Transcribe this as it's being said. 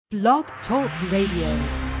Blog Talk Radio.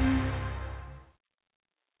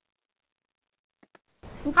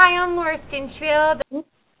 Hi, I'm Laura Stinchfield. She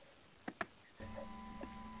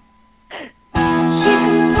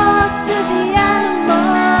can talk to the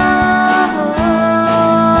animals.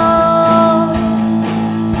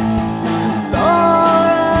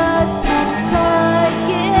 Laura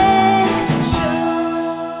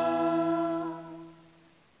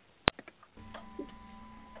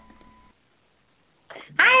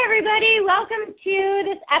Hi, everybody. Welcome to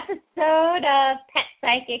this episode of Pet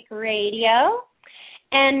Psychic Radio.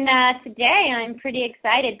 And today I'm pretty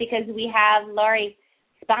excited because we have Laurie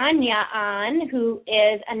Spagna on, who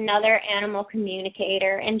is another animal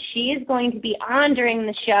communicator. And she is going to be on during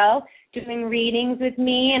the show doing readings with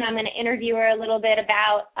me, and I'm going to interview her a little bit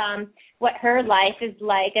about what her life is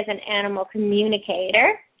like as an animal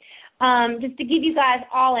communicator. Just to give you guys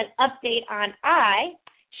all an update on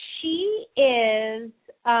she is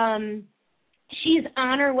she's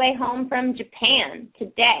on her way home from Japan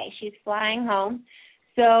today. She's flying home.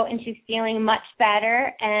 And she's feeling much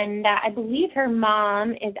better, and I believe her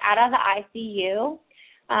mom is out of the ICU,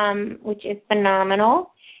 which is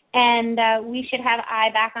phenomenal, and we should have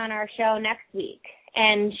back on our show next week,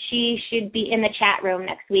 and she should be in the chat room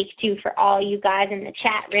next week, too, for all you guys in the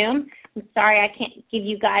chat room. I'm sorry I can't give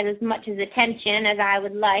you guys as much attention as I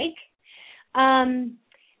would like.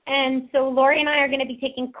 And so Lori and I are going to be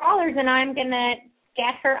taking callers, and I'm going to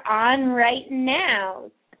get her on right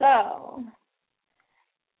now. So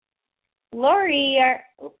Lori, I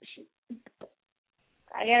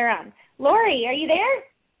get her on. Lori, are you there?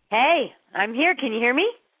 Hey, I'm here. Can you hear me?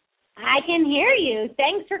 I can hear you.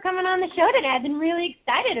 Thanks for coming on the show today. I've been really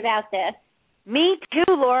excited about this. Me too,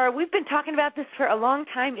 Laura. We've been talking about this for a long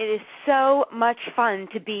time. It is so much fun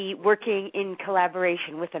to be working in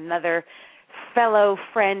collaboration with another fellow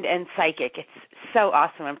friend and psychic. It's so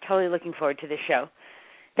awesome. I'm totally looking forward to this show.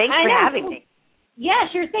 Thanks for having me. Yeah,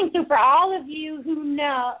 sure thing. So for all of you who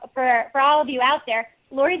know, for all of you out there,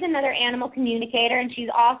 Lori's another animal communicator, and she's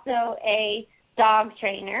also a dog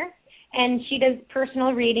trainer, and she does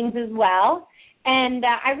personal readings as well. And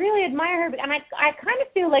I really admire her, and I kind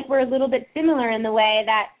of feel like we're a little bit similar in the way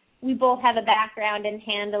that we both have a background in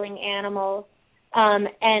handling animals,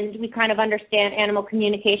 and we kind of understand animal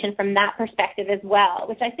communication from that perspective as well,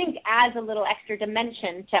 which I think adds a little extra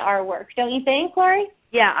dimension to our work. Don't you think, Lori?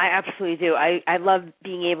 Yeah, I absolutely do. I love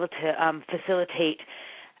being able to facilitate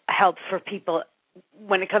help for people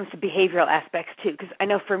when it comes to behavioral aspects, too, because I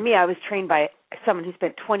know for me, I was trained by someone who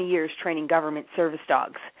spent 20 years training government service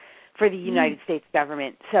dogs for the United States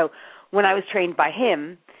government. So when I was trained by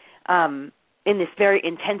him in this very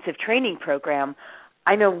intensive training program,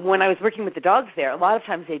 I know when I was working with the dogs there, a lot of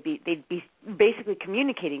times they'd be basically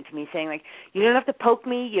communicating to me, saying, like, you don't have to poke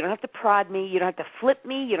me, you don't have to prod me, you don't have to flip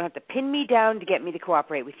me, you don't have to pin me down to get me to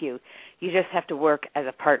cooperate with you. You just have to work as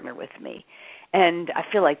a partner with me. And I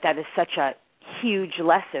feel like that is such a huge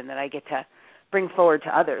lesson that I get to bring forward to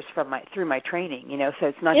others through my training, so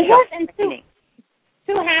it's not just training.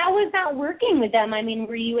 So how was that working with them? I mean,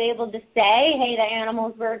 were you able to say, hey, the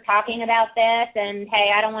animals were talking about this, and, hey,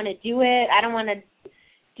 I don't want to do it, I don't want to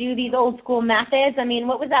do these old school methods? I mean,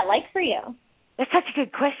 what was that like for you? That's such a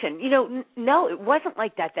good question. No, it wasn't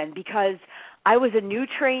like that then, because I was a new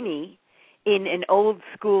trainee in an old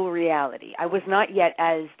school reality. I was not yet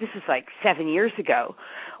this was like 7 years ago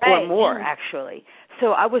or more, actually.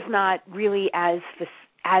 So I was not really as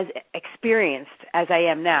experienced as I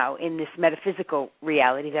am now in this metaphysical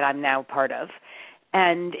reality that I'm now part of.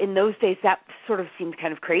 And in those days, that sort of seemed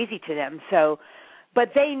kind of crazy to them.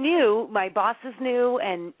 But they knew, my bosses knew,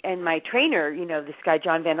 and my trainer, this guy,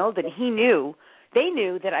 John Van Olden, they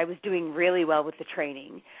knew that I was doing really well with the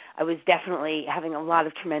training. I was definitely having a lot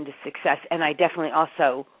of tremendous success, and I definitely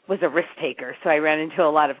also was a risk taker. So I ran into a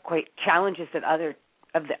lot of quite challenges that other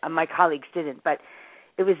of my colleagues didn't. But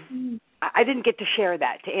it was, I didn't get to share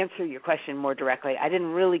that. To answer your question more directly, I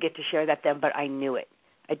didn't really get to share that then, but I knew it.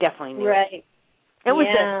 I definitely knew it.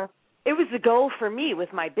 It was the goal for me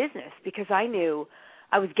with my business, because I knew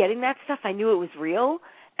I was getting that stuff. I knew it was real,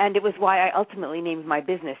 and it was why I ultimately named my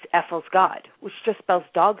business Ethel's God, which just spells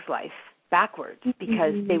dog's life backwards,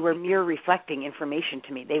 because they were mere reflecting information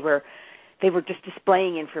to me. They were just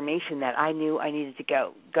displaying information that I knew I needed to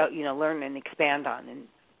go learn and expand on, and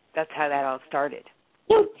that's how that all started.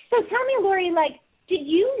 So tell me, Lori, when did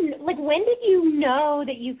you know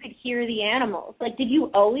that you could hear the animals? Like, did you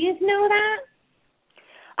always know that?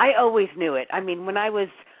 I always knew it. I mean, when I was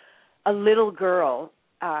a little girl,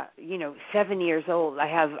 7 years old, I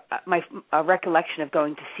have a recollection of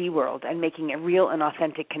going to SeaWorld and making a real and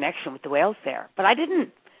authentic connection with the whales there. But I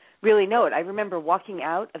didn't really know it. I remember walking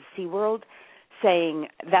out of SeaWorld saying,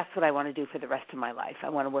 that's what I want to do for the rest of my life. I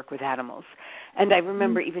want to work with animals. And I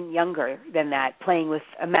remember even younger than that, playing with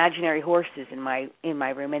imaginary horses in my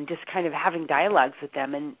room and just kind of having dialogues with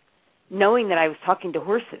them and knowing that I was talking to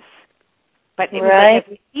horses. But it was like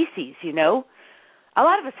every species, you know? A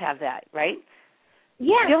lot of us have that, right?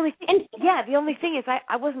 Yeah. The only thing is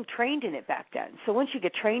I wasn't trained in it back then. So once you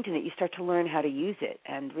get trained in it, you start to learn how to use it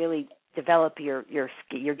and really develop your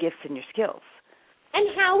gifts and your skills. And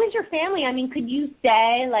how is your family? I mean, could you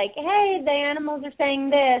say, like, hey, the animals are saying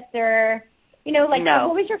this, or, you know, like, no.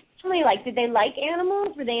 What was your family like? Did they like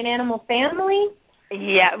animals? Were they an animal family?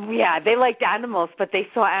 Yeah, they liked animals, but they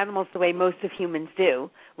saw animals the way most of humans do,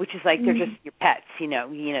 which is like they're just your pets, you know,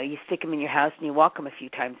 you stick them in your house and you walk them a few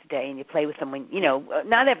times a day and you play with them when, you know,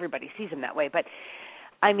 not everybody sees them that way, but,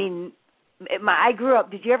 I mean, I grew up,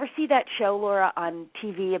 did you ever see that show, Laura, on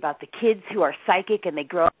TV about the kids who are psychic and they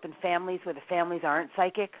grow up in families where the families aren't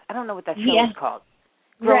psychic? I don't know what that show is called.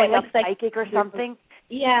 Growing Up Psychic or something?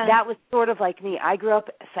 Yeah. That was sort of like me. I grew up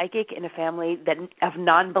psychic in a family of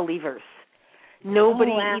non-believers.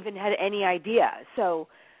 Nobody even had any idea. So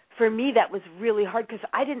for me, that was really hard because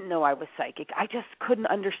I didn't know I was psychic. I just couldn't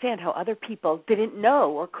understand how other people didn't know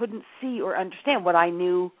or couldn't see or understand what I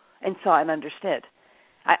knew and saw and understood.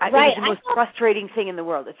 It was the most frustrating thing in the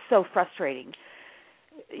world. It's so frustrating,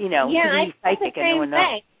 you know, to be psychic and no one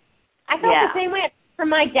knows. I felt the same way. For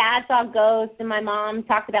my dad saw ghosts and my mom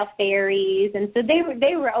talked about fairies, and so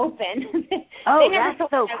they were open. That's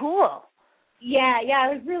so cool. Yeah,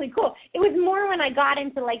 it was really cool. It was more when I got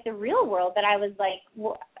into, like, the real world that I was like,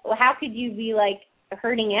 well, how could you be, like,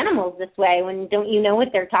 hurting animals this way when don't you know what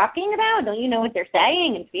they're talking about? Don't you know what they're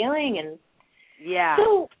saying and feeling? And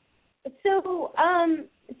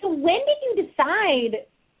So when did you decide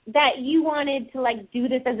that you wanted to, like, do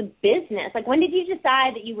this as a business? Like, when did you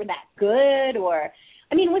decide that you were that good? Or,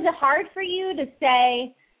 I mean, was it hard for you to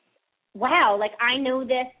say, wow, like, I know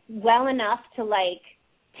this well enough to, like,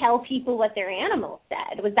 tell people what their animals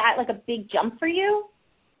said? Was that, like, a big jump for you?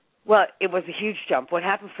 Well, it was a huge jump. What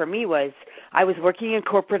happened for me was I was working in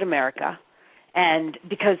corporate America. And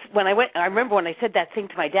because I remember when I said that thing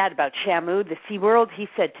to my dad about Shamu, the SeaWorld, he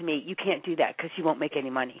said to me, you can't do that because you won't make any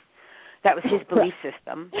money. That was his belief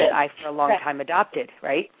system that I, for a long time, adopted,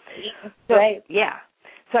 right? So, yeah.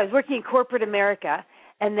 So I was working in corporate America,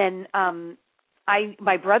 and then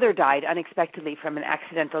my brother died unexpectedly from an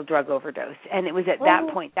accidental drug overdose. And it was at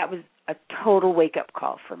that point, that was a total wake-up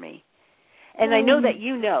call for me. And I know that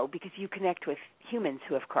you know because you connect with humans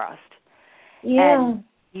who have crossed. Yeah. And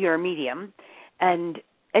you're a medium. And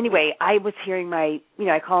anyway, I was hearing I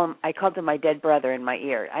called him my dead brother in my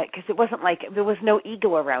ear because it wasn't like there was no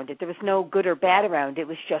ego around it. There was no good or bad around it. It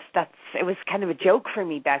was just it was kind of a joke for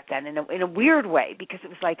me back then in a weird way because it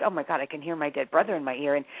was like, oh my God, I can hear my dead brother in my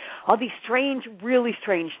ear, and all these really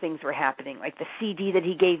strange things were happening. Like the CD that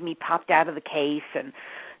he gave me popped out of the case, and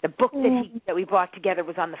the book that we bought together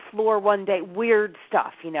was on the floor one day. Weird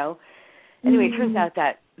stuff, you know. Anyway, it turns out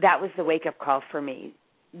that was the wake up call for me.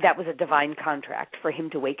 That was a divine contract for him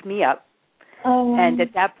to wake me up. And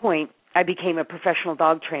at that point, I became a professional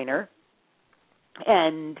dog trainer.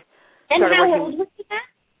 And how old was he then?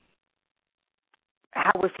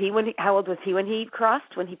 How old was he when he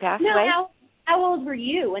crossed, when he passed away? How old were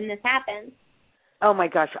you when this happened? Oh, my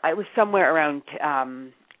gosh. I was somewhere around,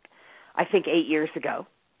 I think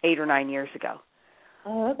 8 or 9 years ago.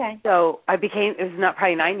 Oh, okay. So it was not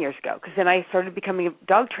probably 9 years ago, because then I started becoming a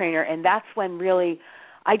dog trainer, and that's when really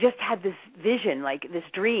I just had this vision, like this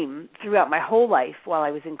dream throughout my whole life while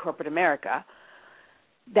I was in corporate America,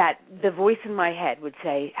 that the voice in my head would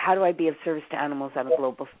say, how do I be of service to animals on a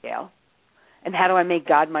global scale? And how do I make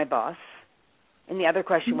God my boss? And the other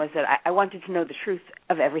question was that I wanted to know the truth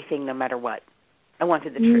of everything no matter what. I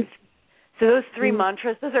wanted the truth. So those three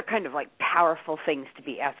mantras, those are kind of like powerful things to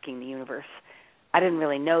be asking the universe. I didn't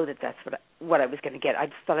really know that that's what I was going to get. I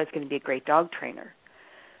just thought I was going to be a great dog trainer.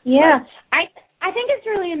 Yeah. I think it's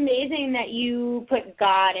really amazing that you put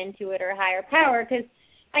God into it, or higher power, because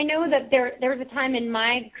I know that there was a time in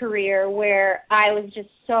my career where I was just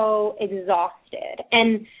so exhausted.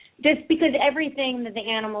 And just because everything that the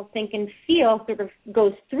animals think and feel sort of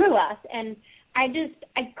goes through us. And I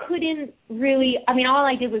couldn't really, all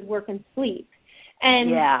I did was work and sleep.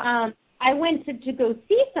 And I went to go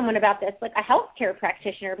see someone about this, like a healthcare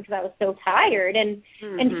practitioner, because I was so tired. And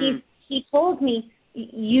he told me,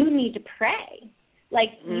 you need to pray.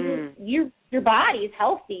 Like your body is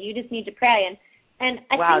healthy. You just need to pray. And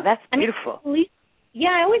I think, that's beautiful.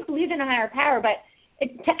 I always believed in a higher power, but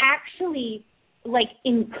to actually like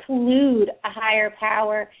include a higher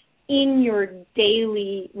power in your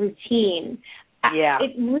daily routine. Yeah.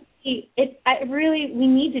 We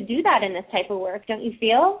need to do that in this type of work, don't you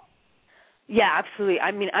feel? Yeah, absolutely.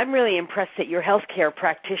 I mean, I'm really impressed that your healthcare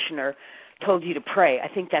practitioner told you to pray. I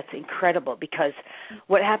think that's incredible, because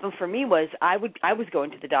what happened for me was I was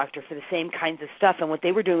going to the doctor for the same kinds of stuff, and what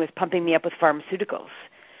they were doing was pumping me up with pharmaceuticals.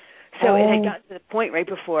 So it had gotten to the point right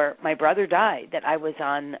before my brother died that I was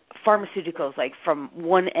on pharmaceuticals, like from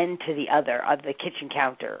one end to the other of the kitchen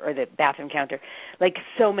counter or the bathroom counter, like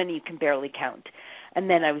so many you can barely count. And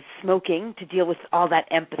then I was smoking to deal with all that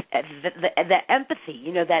empathy, that empathy,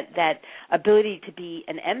 you know, that ability to be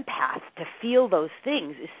an empath, to feel those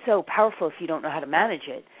things is so powerful if you don't know how to manage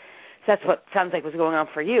it. So that's what sounds like was going on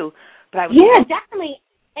for you. But I was definitely.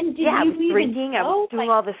 And did I you was even drinking, I was doing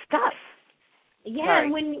all this stuff. Yeah, Sorry.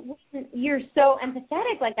 and when you're so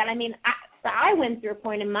empathetic like that, I mean, I went through a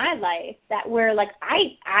point in my life that where, like,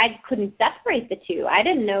 I couldn't separate the two. I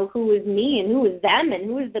didn't know who was me and who was them and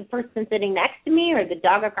who was the person sitting next to me or the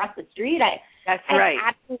dog across the street. That's I right.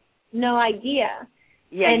 had absolutely no idea.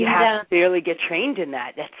 Yeah, and, you have to barely get trained in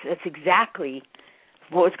that. That's exactly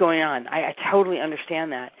what was going on. I totally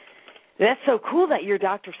understand that. That's so cool that your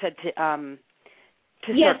doctor said to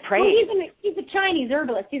start praying. Well, he's a Chinese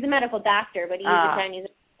herbalist. He's a medical doctor, but he's a Chinese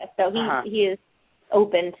herbalist, so he is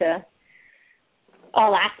open to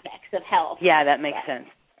all aspects of health. Yeah, that makes sense.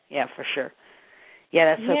 Yeah, for sure. Yeah,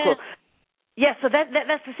 that's so cool. Yeah, so that's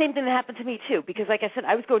the same thing that happened to me too, because like I said,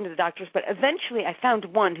 I was going to the doctors, but eventually I found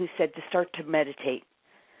one who said to start to meditate.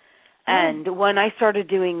 And when I started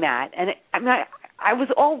doing that, and I was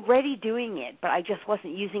already doing it, but I just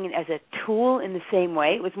wasn't using it as a tool in the same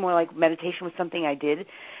way. It was more like meditation was something I did,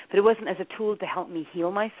 but it wasn't as a tool to help me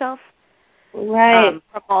heal myself. Right.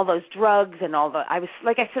 From all those drugs and all the, I was,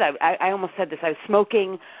 like I said, I almost said this, I was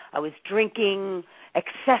smoking, I was drinking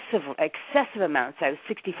excessive amounts. I was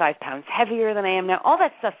 65 pounds heavier than I am now. All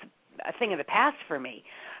that stuff's a thing of the past for me.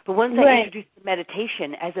 But once I introduced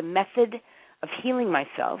meditation as a method of healing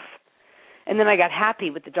myself, and then I got happy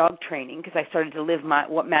with the dog training because I started to live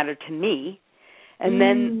what mattered to me. And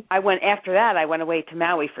then I went away to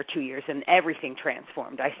Maui for 2 years, and everything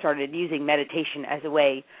transformed. I started using meditation as a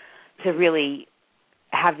way to really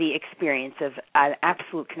have the experience of an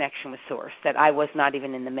absolute connection with Source, that I was not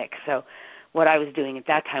even in the mix. So what I was doing at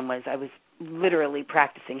that time was I was literally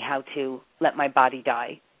practicing how to let my body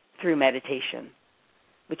die through meditation,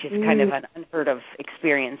 which is kind of an unheard of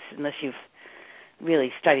experience unless you've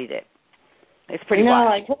really studied it. It's pretty wild.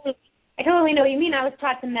 I totally know what you mean. I was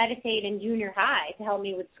taught to meditate in junior high to help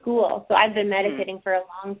me with school, so I've been meditating for a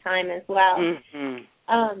long time as well.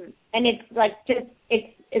 And it's like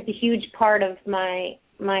it's a huge part of my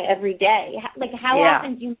everyday. Like, how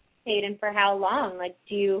often do you meditate, and for how long? Like,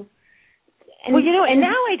 do you? And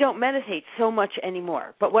now I don't meditate so much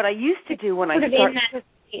anymore. But what I used to do when I started,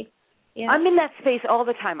 I'm in that space all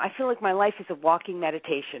the time. I feel like my life is a walking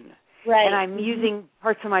meditation. Right. And I'm using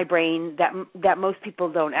parts of my brain that most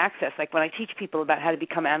people don't access. Like when I teach people about how to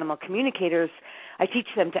become animal communicators, I teach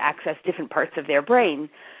them to access different parts of their brain.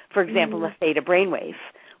 For example, a theta brainwave,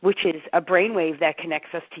 which is a brainwave that connects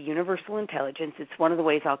us to universal intelligence. It's one of the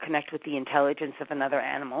ways I'll connect with the intelligence of another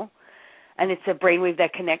animal. And it's a brainwave that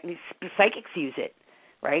psychics use it,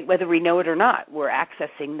 right? Whether we know it or not, we're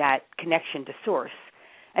accessing that connection to Source.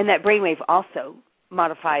 And that brainwave also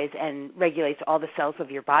modifies and regulates all the cells of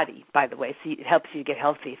your body, by the way, so it helps you get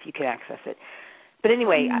healthy if you can access it. But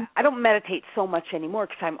anyway, I don't meditate so much anymore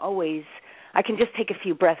because I can just take a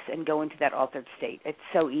few breaths and go into that altered state. It's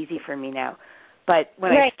so easy for me now. But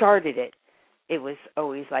when I started it, it was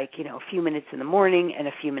always like, a few minutes in the morning and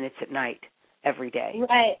a few minutes at night every day.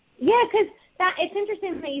 Right. Yeah, because it's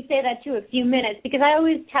interesting that you say that too, a few minutes, because I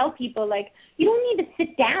always tell people, like, you don't need to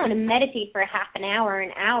sit down and meditate for half an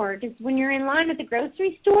hour. Just when you're in line at the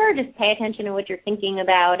grocery store, just pay attention to what you're thinking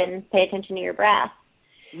about and pay attention to your breath.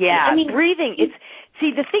 Yeah, breathing.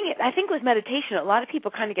 The thing, I think with meditation, a lot of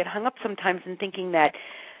people kind of get hung up sometimes in thinking that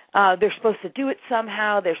they're supposed to do it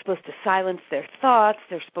somehow, they're supposed to silence their thoughts,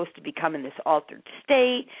 they're supposed to become in this altered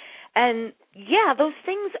state. And, yeah, those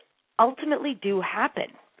things ultimately do happen.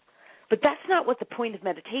 But that's not what the point of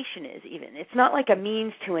meditation is even. It's not like a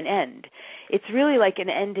means to an end. It's really like an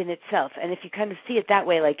end in itself. And if you kind of see it that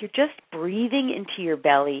way, like you're just breathing into your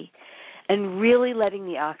belly and really letting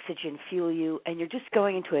the oxygen fuel you, and you're just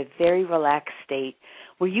going into a very relaxed state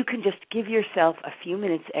where you can just give yourself a few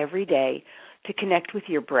minutes every day to connect with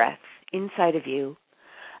your breath inside of you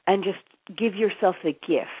and just give yourself the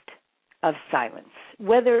gift of silence.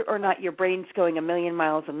 Whether or not your brain's going 1,000,000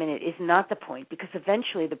 miles a minute is not the point, because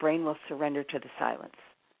eventually the brain will surrender to the silence.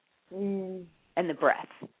 And and the breath.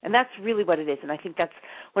 And that's really what it is. And I think that's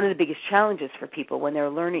one of the biggest challenges for people when they're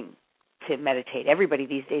learning to meditate. Everybody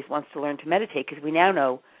these days wants to learn to meditate because we now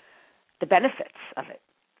know the benefits of it.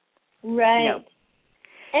 Right. You know?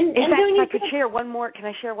 And in fact, if I could can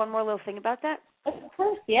I share one more little thing about that? Of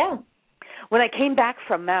course, yeah. When I came back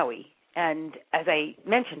from Maui, and as I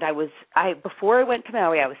mentioned, before I went to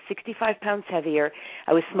Maui, I was 65 pounds heavier.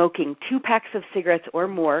 I was smoking 2 packs of cigarettes or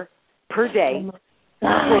more per day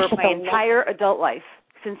for my entire adult life,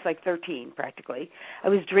 since like 13 practically. I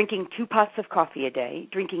was drinking 2 pots of coffee a day,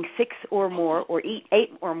 drinking 6 or more or 8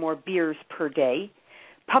 or more beers per day,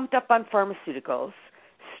 pumped up on pharmaceuticals,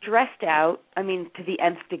 stressed out, to the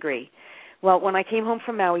nth degree. Well, when I came home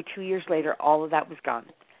from Maui 2 years later, all of that was gone.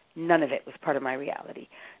 None of it was part of my reality.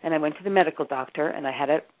 And I went to the medical doctor, and I had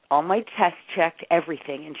all my tests checked,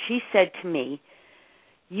 everything. And she said to me,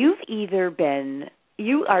 you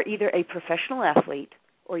are either a professional athlete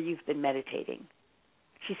or you've been meditating.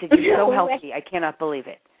 She said, you're so healthy, I cannot believe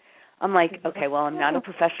it. I'm like, okay, well, I'm not a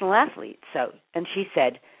professional athlete. And she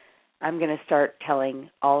said, I'm going to start telling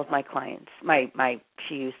all of my clients,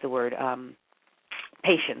 she used the word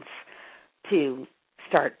patients, to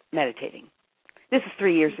start meditating. This is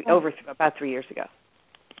about 3 years ago.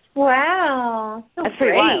 Wow. That's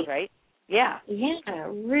pretty wild, right? Yeah. Yeah,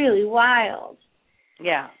 really wild.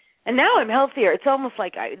 Yeah. And now I'm healthier. It's almost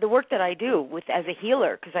like the work that I do as a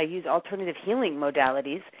healer, because I use alternative healing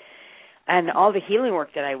modalities, and all the healing work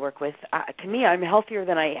that I work with, to me, I'm healthier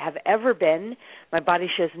than I have ever been. My body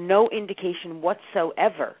shows no indication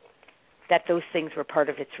whatsoever that those things were part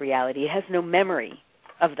of its reality. It has no memory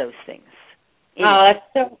of those things. That's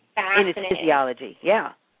so fascinating. In its physiology, yeah.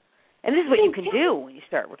 And this is what you can do when you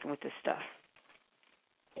start working with this stuff.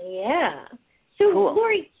 Yeah. So, cool.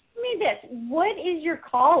 Lori, tell me this. What is your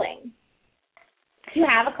calling? Do you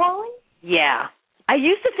have a calling? Yeah. I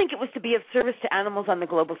used to think it was to be of service to animals on the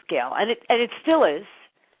global scale, and it still is.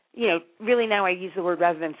 Really now I use the word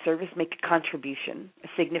rather than service, make a contribution, a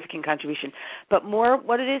significant contribution. But more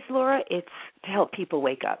what it is, Laura, it's to help people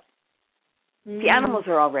wake up. The animals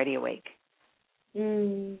are already awake.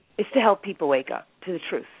 It's to help people wake up to the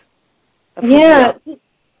truth. Yeah.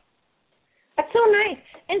 That's so nice.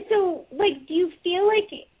 And so, do you feel like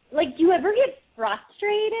do you ever get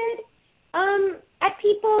frustrated at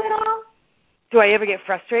people at all? Do I ever get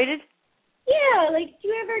frustrated? Yeah, do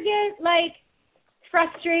you ever get,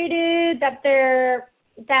 frustrated that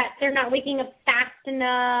they're not waking up fast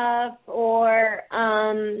enough, or,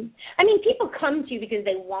 people come to you because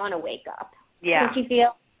they want to wake up. Yeah. Don't you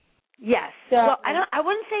feel? Yes. So, well, I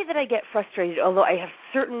wouldn't say that I get frustrated, although I have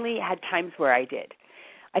certainly had times where I did.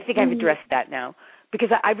 I think I've addressed that now because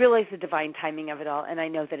I realize the divine timing of it all, and I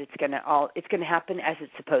know that it's going to happen as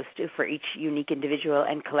it's supposed to for each unique individual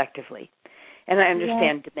and collectively. And I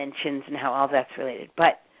understand dimensions and how all that's related.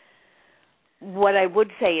 But what I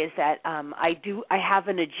would say is that I have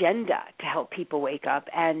an agenda to help people wake up,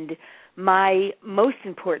 and my most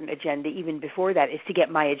important agenda, even before that, is to get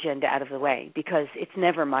my agenda out of the way, because it's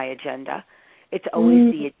never my agenda. It's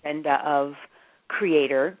always the agenda of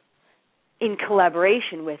Creator in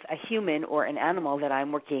collaboration with a human or an animal that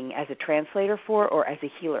I'm working as a translator for or as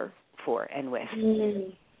a healer for and with.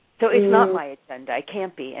 So it's not my agenda. It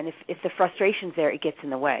can't be. And if the frustration's there, it gets in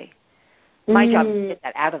the way. My job is to get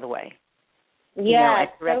that out of the way. Yeah. And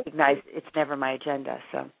to recognize it's never my agenda.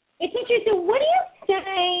 So it's interesting. What do you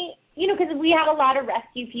say? Because we have a lot of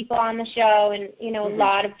rescue people on the show, and a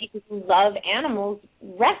lot of people who love animals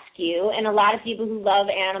rescue, and a lot of people who love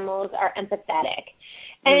animals are empathetic.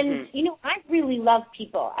 And I really love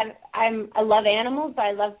people. I love animals, but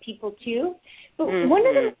I love people too. But one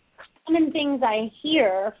of the common things I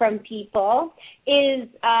hear from people is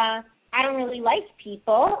I don't really like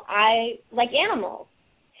people. I like animals.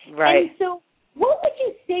 Right. And so what would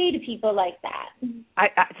you say to people like that?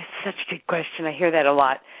 That's such a good question. I hear that a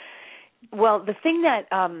lot. Well, the thing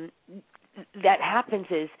that happens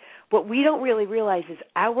is what we don't really realize is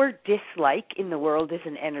our dislike in the world is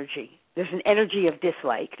an energy. There's an energy of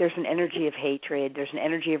dislike. There's an energy of hatred. There's an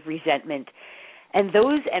energy of resentment. And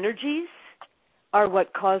those energies are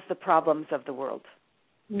what cause the problems of the world.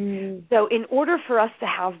 So in order for us to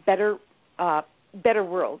have better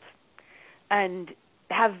world and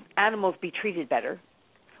have animals be treated better,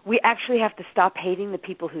 we actually have to stop hating the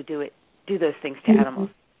people who do those things to animals.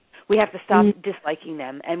 We have to stop disliking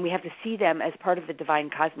them, and we have to see them as part of the divine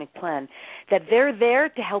cosmic plan, that they're there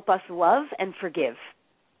to help us love and forgive.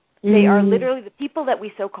 They are literally the people that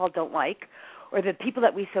we so-called don't like, or the people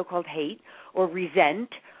that we so-called hate or resent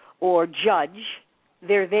or judge.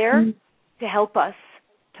 They're there to help us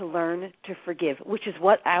to learn to forgive, which is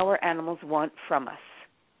what our animals want from us.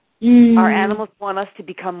 Our animals want us to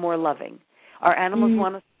become more loving. Our animals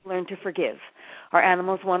want us to learn to forgive. Our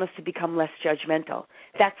animals want us to become less judgmental.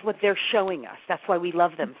 That's what they're showing us. That's why we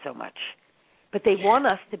love them so much. But they want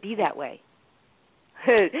us to be that way.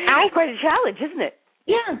 It's quite a challenge, isn't it?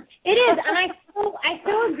 Yeah, it is. And I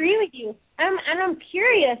so agree with you. And I'm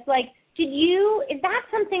curious, like, is that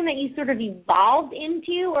something that you sort of evolved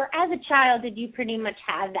into, or as a child did you pretty much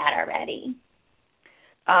have that already?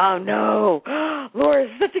 Oh, no. Laura,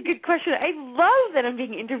 such a good question. I love that I'm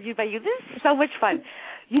being interviewed by you. This is so much fun.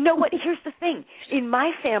 You know what? Here's the thing. In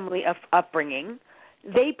my family of upbringing,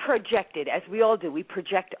 they projected, as we all do, we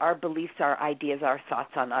project our beliefs, our ideas, our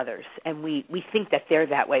thoughts on others. And we think that they're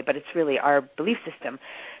that way, but it's really our belief system.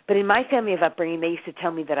 But in my family of upbringing, they used to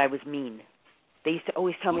tell me that I was mean. They used to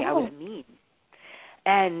always tell me I was mean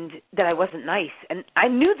and that I wasn't nice. And I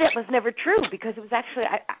knew that was never true because it was actually,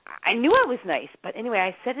 I knew I was nice. But anyway,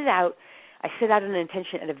 I set out an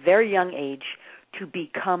intention at a very young age to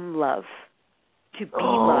become love, to be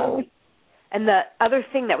love. And the other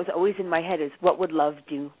thing that was always in my head is, what would love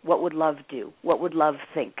do? What would love do? What would love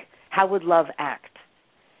think? How would love act?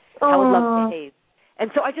 How would love behave? And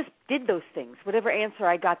so I just did those things. Whatever answer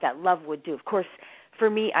I got that love would do. Of course, for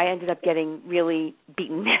me, I ended up getting really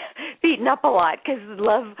beaten up a lot because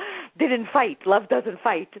love didn't fight. Love doesn't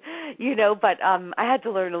fight, But I had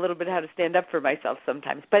to learn a little bit how to stand up for myself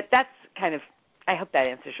sometimes. But that's kind of, I hope that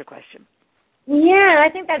answers your question. Yeah, I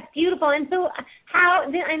think that's beautiful. And so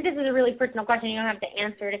and this is a really personal question. You don't have to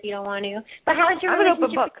answer it if you don't want to. But how's your relationship? I'm an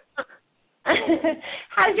open book.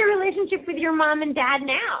 How's your relationship with your mom and dad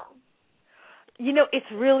now? It's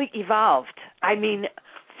really evolved. I mean,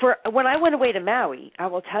 when I went away to Maui, I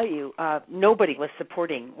will tell you, nobody was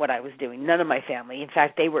supporting what I was doing. None of my family. In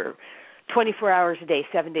fact, they were 24 hours a day,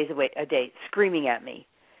 7 days a day, screaming at me.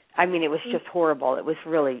 I mean, it was just horrible. It was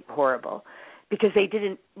really horrible because they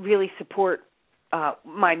didn't really support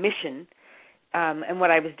my mission and what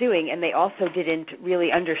I was doing, and they also didn't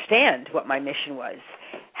really understand what my mission was.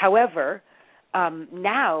 However,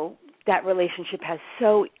 now that relationship has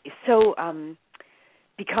so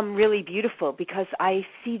become really beautiful because I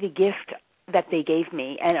see the gift that they gave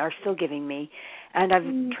me and are still giving me, and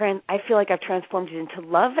I feel like I've transformed it into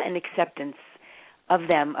love and acceptance of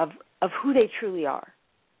them, of who they truly are,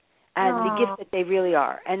 and the gift that they really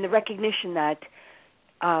are, and the recognition that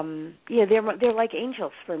they're like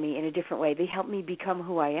angels for me in a different way. They help me become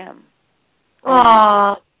who I am.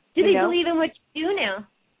 Do they believe in what you do now?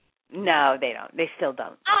 No, they don't. They still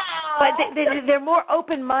don't. But they're more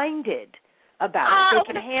open-minded about it.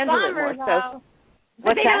 They can handle it more. So,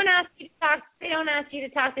 but they don't ask you to talk. They don't ask you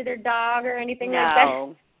to talk to their dog or anything like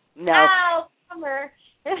that. No. Oh, bummer.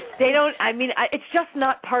 They don't. I mean, it's just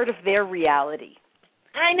not part of their reality.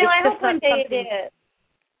 I know. I hope one day it is.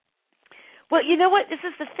 Well, you know what? This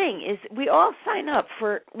is the thing: is we all sign up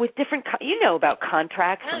with different. About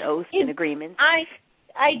contracts and oaths and agreements.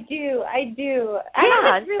 I do.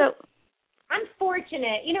 Yeah. I'm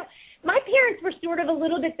fortunate. My parents were sort of a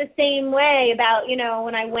little bit the same way about,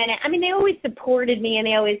 when I went. I mean, they always supported me, and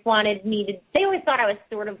they always wanted me to. They always thought I was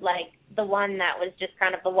sort of like the one that was just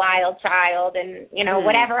kind of the wild child, and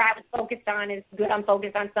whatever I was focused on is good. I'm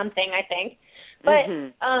focused on something, I think. But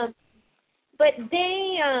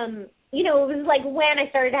they, it was like when I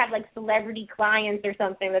started to have like celebrity clients or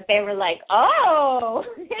something that they were like, oh,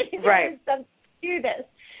 right, something to do this.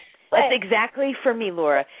 But, that's exactly for me,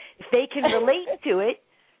 Laura. If they can relate to it,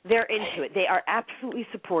 they're into it. They are absolutely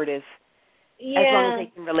supportive as long as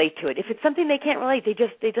they can relate to it. If it's something they can't relate, they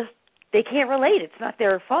can't relate. It's not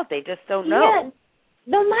their fault. They just don't know. Yeah.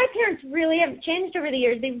 Though my parents really have changed over the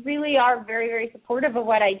years. They really are very, very supportive of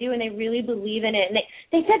what I do, and they really believe in it. And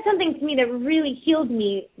they said something to me that really healed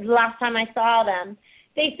me the last time I saw them.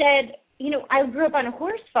 They said, I grew up on a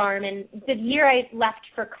horse farm, and the year I left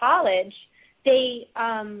for college, they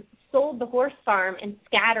sold the horse farm and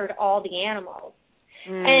scattered all the animals.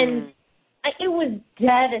 And it was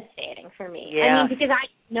devastating for me. Yeah. I mean, because I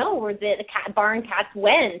know where the barn cats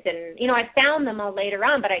went, and I found them all later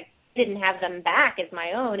on, but I didn't have them back as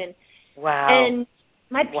my own. And and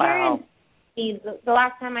my parents, the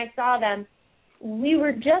last time I saw them, we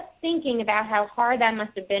were just thinking about how hard that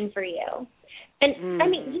must have been for you. And I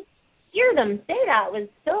mean, to hear them say that was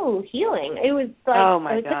so healing. It was like, oh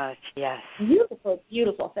my gosh, yes, beautiful,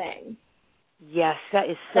 beautiful thing. Yes, that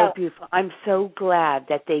is so beautiful. I'm so glad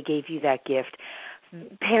that they gave you that gift.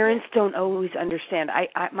 Parents don't always understand.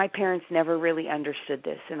 My parents never really understood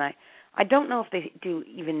this, and I don't know if they do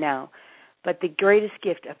even now, but the greatest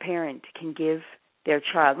gift a parent can give their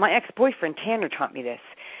child, my ex-boyfriend Tanner taught me this,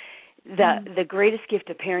 the greatest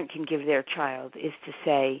gift a parent can give their child is to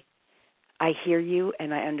say, I hear you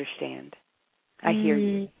and I understand. I hear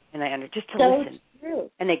you and I understand. Just to so listen true.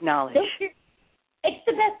 and acknowledge. So true. It's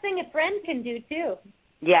the best thing a friend can do, too.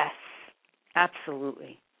 Yes,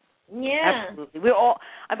 absolutely. Yeah. Absolutely.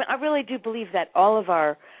 I really do believe that all of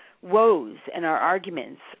our woes and our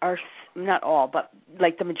arguments are, not all, but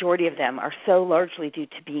like the majority of them, are so largely due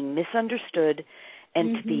to being misunderstood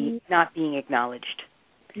and to be not being acknowledged.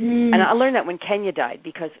 And I learned that when Kenya died,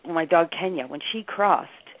 because my dog Kenya, when she crossed,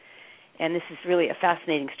 and this is really a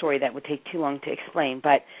fascinating story that would take too long to explain,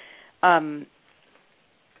 but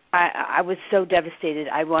I was so devastated.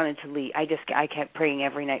 I wanted to leave. I kept praying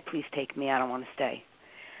every night, please take me. I don't want to stay,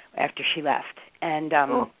 after she left. And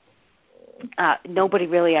nobody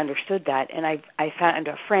really understood that. And I found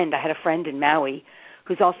a friend. I had a friend in Maui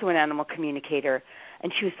who's also an animal communicator,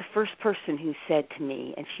 and she was the first person who said to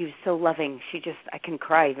me, and she was so loving, I can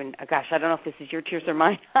cry even, gosh, I don't know if this is your tears or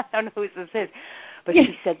mine. I don't know who this is. But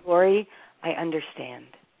she said, Lori, I understand.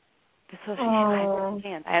 That's what she said. I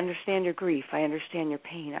understand. I understand your grief. I understand your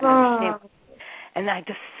pain. I understand. And I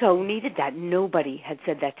just so needed that. Nobody had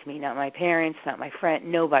said that to me, not my parents, not my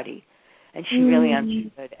friend, nobody. And she really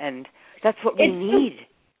understood. And that's what we need.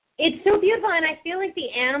 It's so beautiful, and I feel like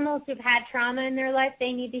the animals who've had trauma in their life,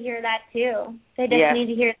 they need to hear that too. They just need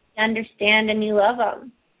to hear, understand, and you love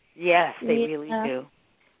them. Yes, they really do.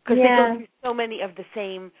 Because they go through so many of the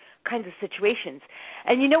same kinds of situations.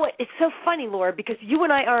 And you know what? It's so funny, Laura, because you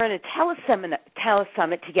and I are in a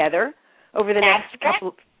telesummit together over the next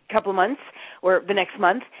couple of months, or the next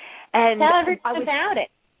month. And tell everyone about it.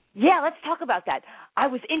 Yeah, let's talk about that. I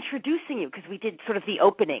was introducing you because we did sort of the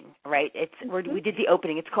opening, right? We did the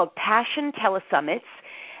opening. It's called Passion Telesummits,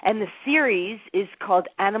 and the series is called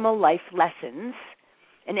Animal Life Lessons.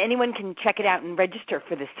 And anyone can check it out and register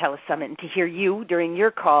for this telesummit and to hear you during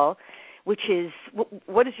your call, which is,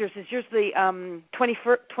 what is yours? Is yours the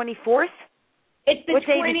 24th? It's the what 20th.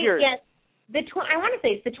 Date is yours? Yes, I want to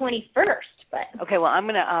say it's the 21st. But okay, well, I'm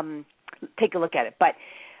going to take a look at it. But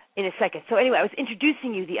in a second. So anyway, I was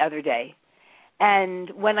introducing you the other day, and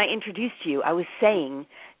when I introduced you, I was saying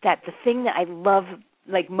that the thing that I love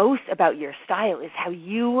like most about your style is how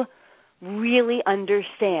you really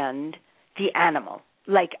understand the animal.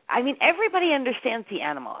 Like, I mean, everybody understands the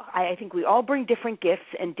animal. I think we all bring different gifts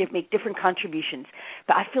and make different contributions,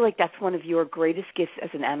 but I feel like that's one of your greatest gifts as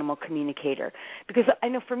an animal communicator. Because I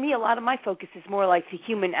know for me, a lot of my focus is more like the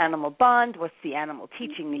human-animal bond. What's the animal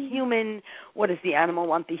teaching the human? What does the animal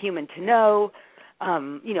want the human to know?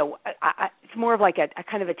 It's more of like a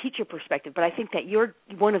kind of a teacher perspective, but I think that you're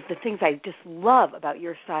one of the things I just love about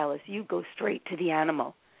your style is you go straight to the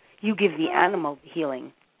animal. You give the animal the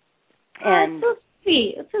healing. And so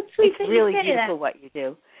sweet. It's so sweet. It's really beautiful what you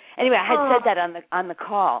do. Anyway, I had said that on the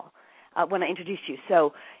call when I introduced you.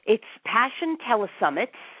 So it's Passion Telesummits.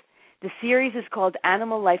 The series is called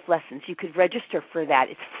Animal Life Lessons. You could register for that.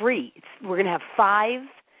 It's free. We're going to have 5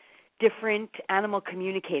 different animal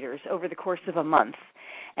communicators over the course of a month.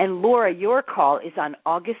 And Laura, your call is on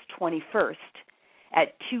August 21st at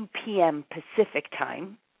 2 p.m. Pacific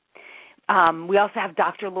time. We also have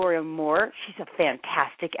Dr. Laura Moore. She's a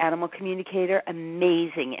fantastic animal communicator,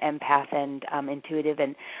 amazing empath and intuitive,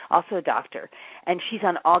 and also a doctor. And she's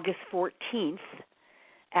on August 14th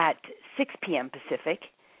at 6 p.m. Pacific.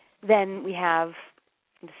 Then we have,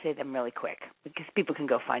 let's say them really quick, because people can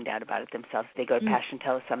go find out about it themselves if they go to Passion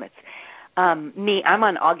Telesummits. I'm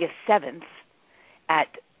on August 7th at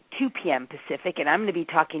 2 p.m. Pacific, and I'm going to be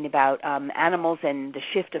talking about animals and the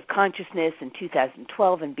shift of consciousness in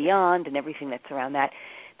 2012 and beyond and everything that's around that.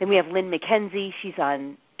 Then we have Lynn McKenzie. She's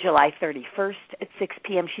on July 31st at 6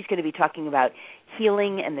 p.m. She's going to be talking about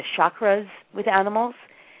healing and the chakras with animals.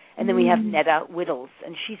 And then we have Netta Whittles,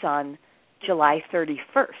 and she's on July 31st.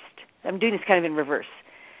 I'm doing this kind of in reverse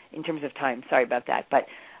in terms of time. Sorry about that. But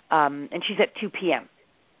and she's at 2 p.m.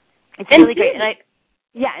 It's really great.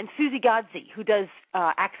 And Susie Godsey, who does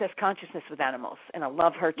Access Consciousness with animals, and I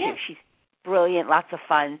love her too. Yes. She's brilliant, lots of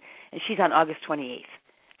fun, and she's on August 28th.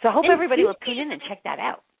 So I hope everybody will tune in and check that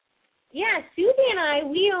out. Yeah, Susie and I,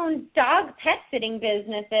 we own dog pet sitting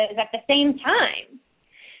businesses at the same time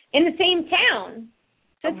in the same town.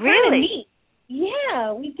 So it's really kind of neat.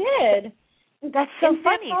 Yeah, we did. That's so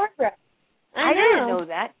funny. I didn't know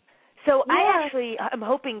that. So I'm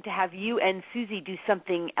hoping to have you and Susie do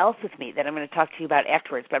something else with me that I'm going to talk to you about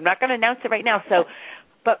afterwards, but I'm not going to announce it right now. So,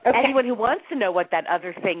 but anyone who wants to know what that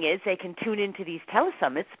other thing is, they can tune into these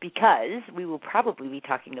telesummits because we will probably be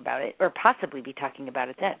talking about it or possibly be talking about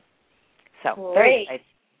it then. So, very excited.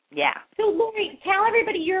 Yeah. So, Lori, tell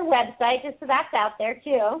everybody your website just so that's out there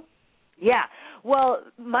too. Yeah. Well,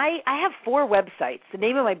 I have 4 websites. The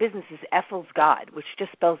name of my business is Effel's God, which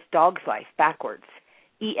just spells dog's life backwards,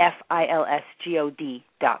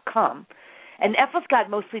 EFILSGOD.com. And Effel's God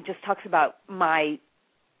mostly just talks about my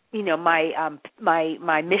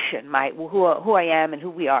my mission, who I am and who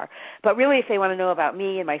we are. But really, if they want to know about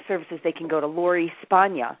me and my services, they can go to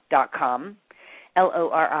LoriSpagna.com,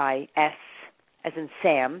 LORIS as in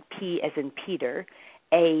Sam, P as in Peter,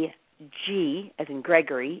 A-G as in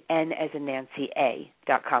Gregory, N as in Nancy,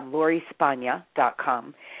 A.com,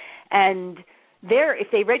 LoriSpagna.com. And there,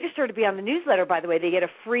 if they register to be on the newsletter, by the way, they get a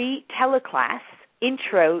free teleclass,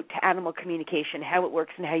 Intro to Animal Communication, how it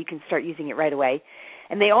works and how you can start using it right away.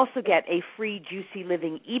 And they also get a free Juicy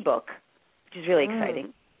Living ebook, which is really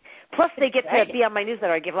exciting. Plus, they get to be on my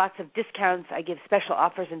newsletter. I give lots of discounts. I give special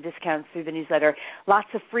offers and discounts through the newsletter,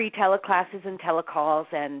 lots of free teleclasses and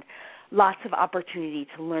telecalls, and lots of opportunity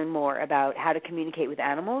to learn more about how to communicate with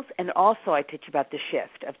animals. And also, I teach about the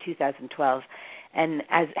shift of 2012 and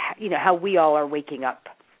how we all are waking up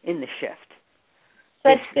in the shift.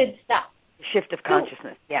 That's good stuff. Shift of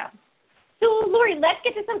consciousness, yeah. So, Lori, let's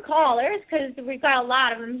get to some callers because we've got a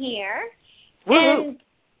lot of them here. Woo-hoo.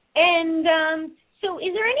 And so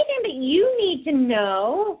is there anything that you need to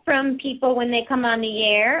know from people when they come on the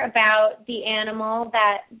air about the animal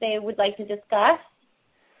that they would like to discuss?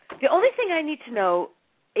 The only thing I need to know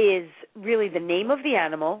is really the name of the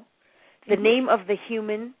animal, the name of the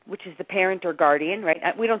human, which is the parent or guardian,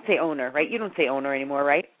 right? We don't say owner, right? You don't say owner anymore,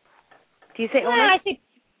 right? Do you say owner?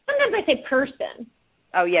 Sometimes I say person.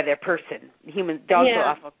 Oh, yeah, their person. Dogs will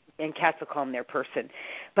often, and cats will call them their person.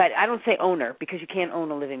 But I don't say owner because you can't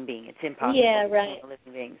own a living being. It's impossible to own a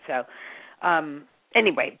living being. So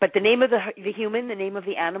anyway, but the name of the human, the name of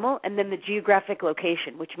the animal, and then the geographic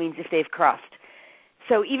location, which means if they've crossed.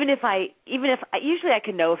 So usually I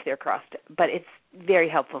can know if they're crossed, but it's very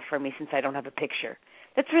helpful for me since I don't have a picture.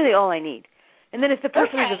 That's really all I need. And then if the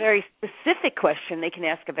person has a very specific question, they can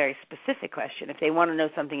ask a very specific question if they want to know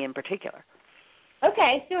something in particular.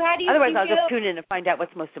 Okay, so how do you Otherwise, feel? I'll just tune in and find out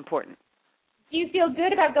what's most important. Do you feel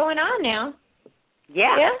good about going on now?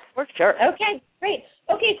 Yeah, for sure. Okay, great.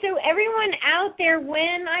 Okay, so everyone out there,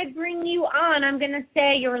 when I bring you on, I'm going to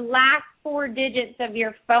say your last 4 digits of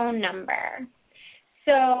your phone number.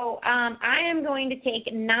 So I am going to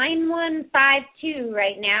take 9152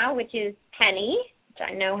 right now, which is Penny, which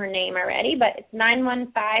I know her name already, but it's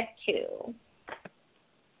 9152.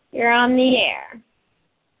 You're on the air.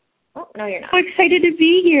 Oh, no, you're not. So excited to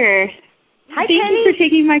be here. Hi, Thank Penny. you for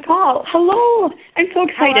taking my call. Hello. I'm so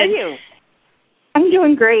excited. How are you? I'm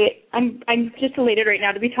doing great. I'm just elated right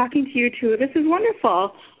now to be talking to you, too. This is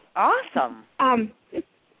wonderful. Awesome. I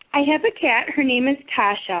have a cat. Her name is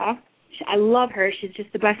Tasha. I love her. She's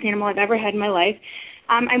just the best animal I've ever had in my life.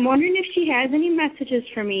 I'm wondering if she has any messages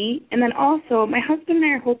for me. And then also, my husband and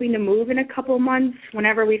I are hoping to move in a couple of months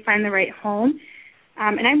whenever we find the right home.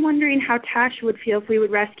 And I'm wondering how Tasha would feel if we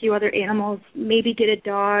would rescue other animals, maybe get a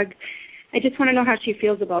dog. I just want to know how she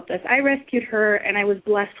feels about this. I rescued her, and I was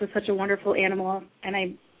blessed with such a wonderful animal, and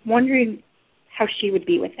I'm wondering how she would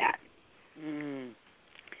be with that.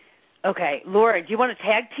 Okay. Laura, do you want to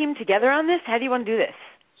tag team together on this? How do you want to do this?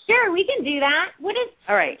 Sure, we can do that.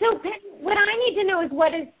 All right. So what I need to know is,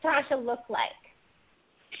 what does Tasha look like?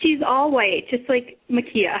 She's all white, just like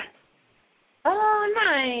Makia. Oh,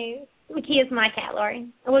 nice. Makia's my cat, Lori.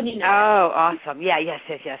 What do you know? Oh, awesome. Yeah, yes,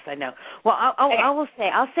 I know. Well, I'll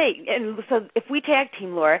say, and so if we tag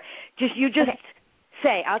team, Laura, you just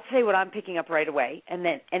say, I'll say what I'm picking up right away, and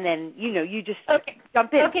then you just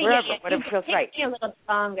jump in whatever feels right. Take me a little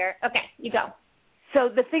longer. Okay, you go. So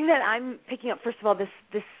the thing that I'm picking up, first of all, this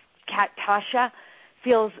cat Tasha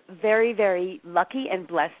feels very, very lucky and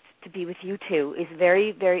blessed to be with you too. Is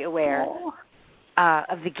very, very aware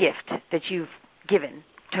of the gift that you've given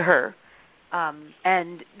to her.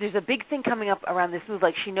 And there's a big thing coming up around this move.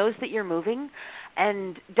 Like, she knows that you're moving,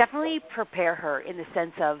 and definitely prepare her in the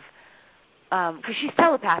sense of, because she's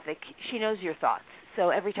telepathic, she knows your thoughts. So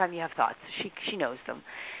every time you have thoughts, she knows them.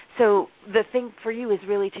 So the thing for you is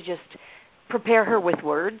really to just prepare her with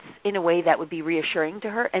words in a way that would be reassuring to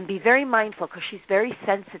her, and be very mindful because she's very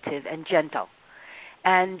sensitive and gentle.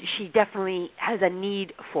 And she definitely has a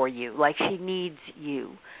need for you, like she needs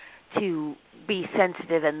you to be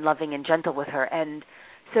sensitive and loving and gentle with her. And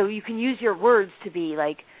so you can use your words to be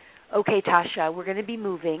like, okay, Tasha, we're going to be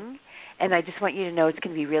moving, and I just want you to know it's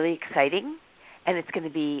going to be really exciting, and it's going to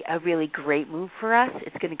be a really great move for us.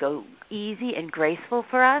 It's going to go easy and graceful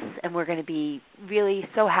for us, and we're going to be really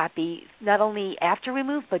so happy, not only after we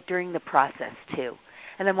move, but during the process too.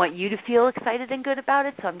 And I want you to feel excited and good about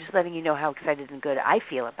it, so I'm just letting you know how excited and good I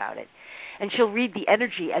feel about it. And she'll read the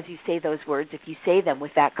energy as you say those words if you say them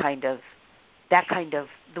with that kind of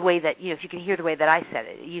the way that, if you can hear the way that I said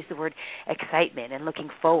it. You use the word excitement and looking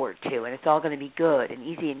forward to, and it's all going to be good and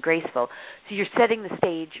easy and graceful. So you're setting the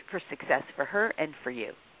stage for success for her and for you.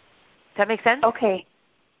 Does that make sense? Okay.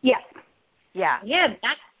 Yes. Yeah. Yeah,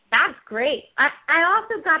 that's great. I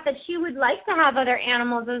also got that she would like to have other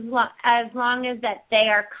animals as long as that they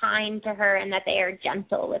are kind to her and that they are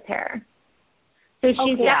gentle with her. So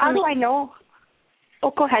she's okay. How do I know?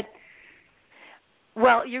 Oh, go ahead.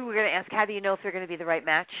 Well, you were going to ask, how do you know if they're going to be the right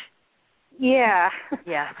match? Yeah.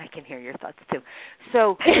 Yeah, I can hear your thoughts too.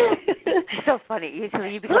 So, it's so funny. You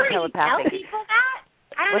become telepathic. Tell people that?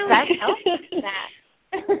 I don't What's know that? Tell people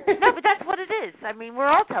that. No, but that's what it is. I mean, we're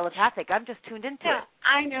all telepathic. I'm just tuned into it.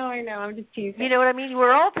 I know. I'm just teasing. You know what I mean?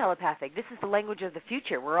 We're all telepathic. This is the language of the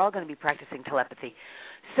future. We're all going to be practicing telepathy.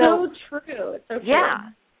 So true. So true. Yeah.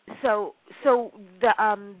 So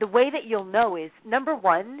the way that you'll know is, number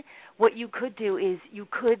one, what you could do is you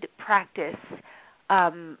could practice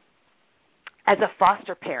as a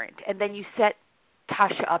foster parent, and then you set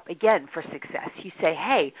Tasha up again for success. You say,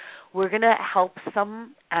 hey, we're going to help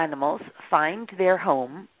some animals find their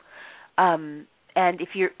home, and if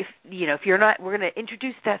you're not, we're going to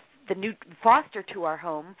introduce the new foster to our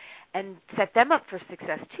home and set them up for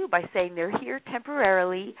success too by saying they're here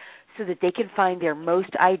temporarily so that they can find their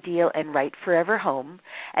most ideal and right forever home.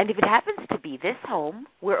 And if it happens to be this home,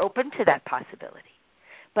 we're open to that possibility.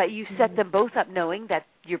 But you set them both up knowing that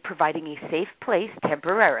you're providing a safe place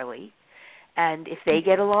temporarily, and if they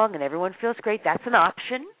get along and everyone feels great, that's an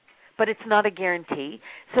option, but it's not a guarantee,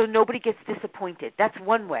 so nobody gets disappointed. That's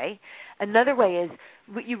one way. Another way is,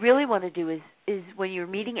 what you really want to do is when you're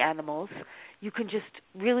meeting animals, you can just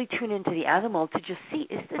really tune into the animal to just see,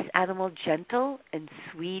 is this animal gentle and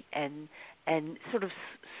sweet and sort of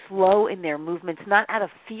slow in their movements, not out of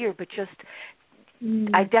fear, but just,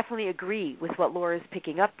 I definitely agree with what Laura's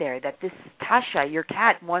picking up there, that this Tasha, your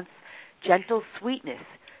cat, wants gentle sweetness.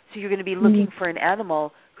 So you're going to be looking for an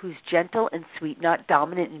animal who's gentle and sweet, not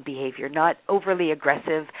dominant in behavior, not overly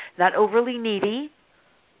aggressive, not overly needy,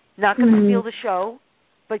 not going to steal the show,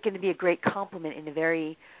 but going to be a great complement in a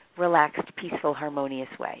very relaxed, peaceful, harmonious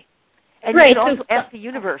way. And you can also ask the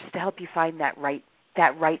universe to help you find that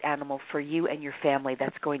right animal for you and your family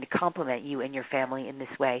that's going to complement you and your family in this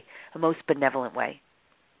way, a most benevolent way.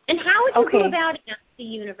 And how would you go about it, the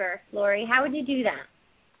universe, Lori? How would you do that?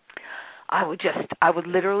 I would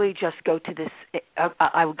literally just go to this,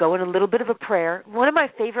 I would go in a little bit of a prayer. One of my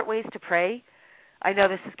favorite ways to pray, I know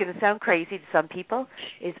this is going to sound crazy to some people,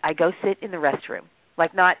 is I go sit in the restroom.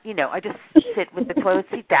 Like not, I just sit with the toilet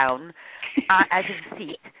seat down as a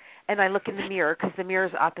seat, and I look in the mirror because the mirror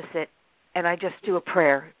is opposite, and I just do a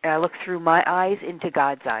prayer. And I look through my eyes into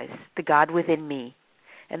God's eyes, the God within me,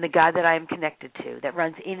 and the God that I am connected to, that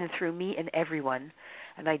runs in and through me and everyone.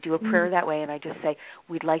 And I do a prayer that way, and I just say,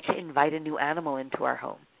 we'd like to invite a new animal into our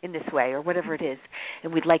home in this way, or whatever it is.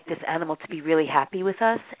 And we'd like this animal to be really happy with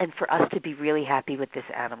us, and for us to be really happy with this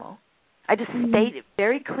animal. I just state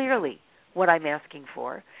very clearly what I'm asking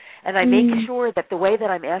for, and I make sure that the way that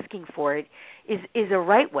I'm asking for it is a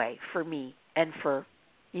right way for me and for,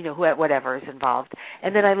 whatever is involved.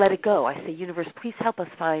 And then I let it go. I say, universe, please help us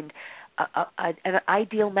find an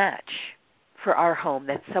ideal match for our home,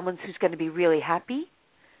 that's someone who's going to be really happy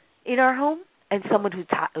in our home, and someone who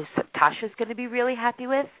Tasha's going to be really happy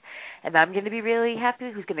with, and I'm going to be really happy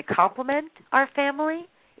with, who's going to complement our family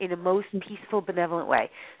in a most peaceful, benevolent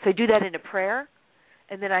way. So I do that in a prayer,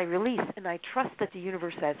 and then I release, and I trust that the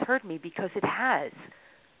universe has heard me, because it has.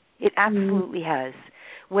 It absolutely has.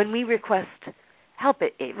 When we request help,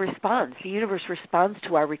 it responds. The universe responds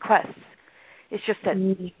to our requests. It's just that,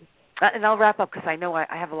 and I'll wrap up because I know I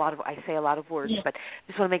say a lot of words, but I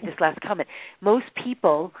just want to make this last comment. Most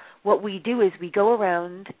people, what we do is we go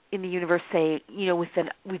around in the universe say,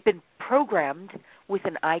 we've been programmed with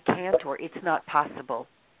an I can't or it's not possible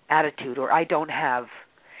attitude, or I don't have.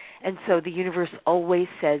 And so the universe always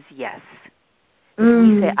says yes. If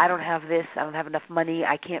we say, I don't have this, I don't have enough money,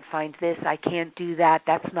 I can't find this, I can't do that,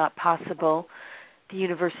 that's not possible, the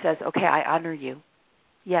universe says, okay, I honor you.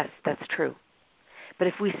 Yes, that's true. But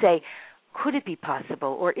if we say, could it be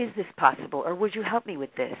possible, or is this possible, or would you help me with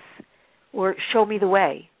this, or show me the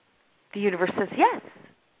way, the universe says yes.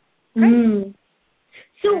 Right?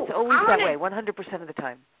 So it's always that way, 100% of the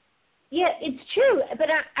time. Yeah, it's true, but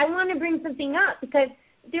I want to bring something up, because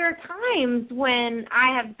there are times when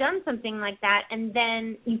I have done something like that, and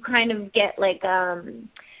then you kind of get like,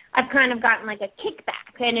 I've kind of gotten like a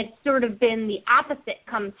kickback, and it's sort of been the opposite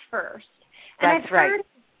comes first. And That's right.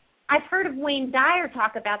 I've heard of Wayne Dyer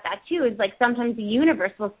talk about that too. Is like sometimes the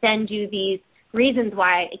universe will send you these reasons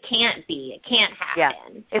why it can't be, it can't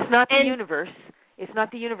happen. Yeah. It's not the universe. It's not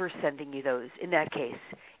the universe sending you those in that case.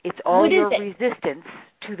 It's all your resistance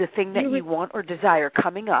to the thing that you want or desire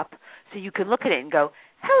coming up, so you can look at it and go,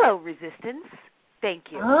 hello, resistance.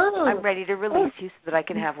 Thank you. Oh. I'm ready to release you so that I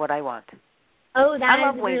can have what I want. Oh, that I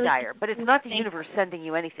love is Wayne really Dyer, but it's not the universe sending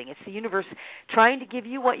you anything. It's the universe trying to give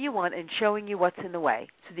you what you want and showing you what's in the way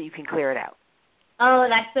so that you can clear it out. Oh,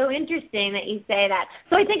 that's so interesting that you say that.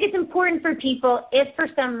 So I think it's important for people, if for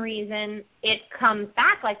some reason it comes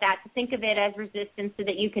back like that, to think of it as resistance so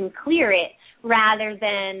that you can clear it rather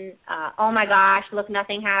than, oh my gosh, look,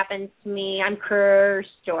 nothing happens to me, I'm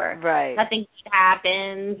cursed, or nothing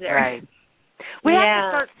happens. Or, right. We have to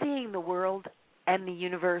start seeing the world and the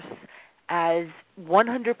universe as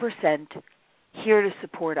 100% here to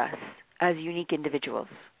support us as unique individuals.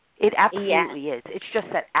 It absolutely is. It's just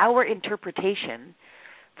that our interpretation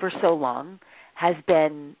for so long has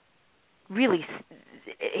been really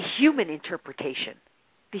a human interpretation.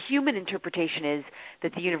 The human interpretation is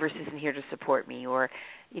that the universe isn't here to support me, or,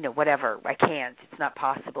 whatever, I can't, it's not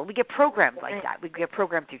possible. We get programmed like that. We get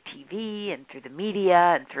programmed through TV and through the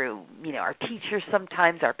media and through, our teachers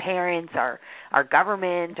sometimes, our parents, our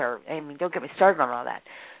government, don't get me started on all that.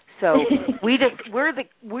 So we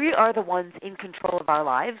are the ones in control of our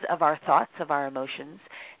lives, of our thoughts, of our emotions,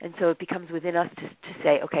 and so it becomes within us to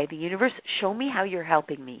say, okay, the universe, show me how you're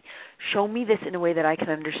helping me. Show me this in a way that I can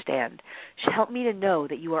understand. Help me to know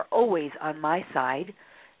that you are always on my side,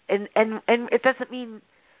 and it doesn't mean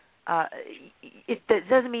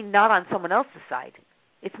not on someone else's side.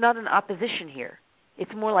 It's not an opposition here.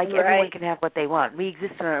 It's more like everyone can have what they want. We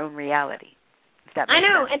exist in our own reality. If that makes sense.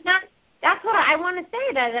 And that's what I want to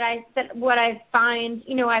say. That what I find,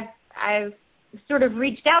 I've sort of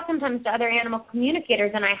reached out sometimes to other animal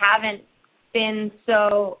communicators, and I haven't been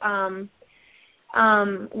so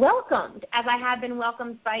welcomed as I have been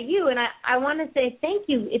welcomed by you. And I want to say thank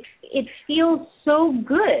you. It feels so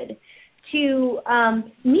good to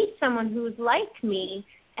meet someone who's like me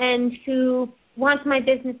and who wants my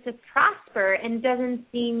business to prosper and doesn't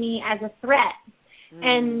see me as a threat.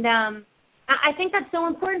 And I think that's so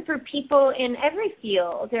important for people in every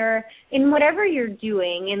field or in whatever you're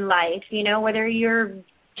doing in life, whether you're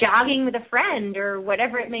jogging with a friend or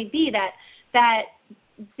whatever it may be, that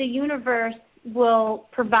the universe will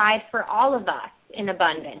provide for all of us in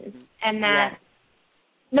abundance, and that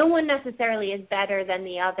no one necessarily is better than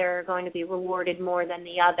the other, or going to be rewarded more than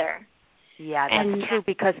the other. Yeah, that's true,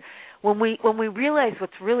 because when we realize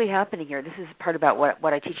what's really happening here, this is part about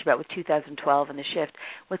what I teach about with 2012 and the shift.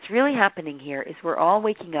 What's really happening here is we're all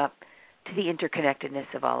waking up to the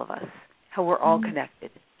interconnectedness of all of us, how we're all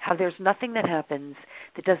connected, how there's nothing that happens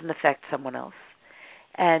that doesn't affect someone else.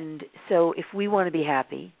 And so if we want to be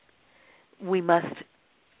happy, we must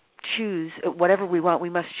choose whatever we want. We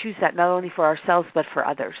must choose that not only for ourselves but for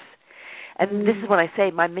others. And this is when I say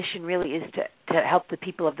my mission really is to help the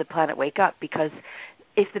people of the planet wake up, because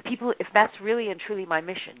if that's really and truly my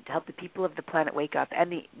mission, to help the people of the planet wake up,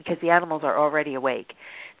 because the animals are already awake,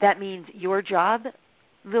 that means your job,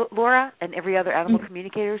 Laura, and every other animal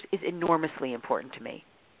communicators is enormously important to me.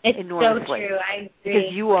 It's enormously. So true. I agree.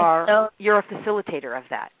 Because you're a facilitator of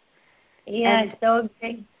that. Yeah, it's so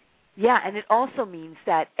great. Yeah, and it also means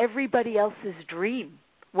that everybody else's dream,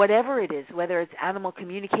 whatever it is, whether it's animal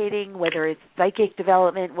communicating, whether it's psychic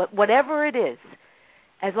development, whatever it is,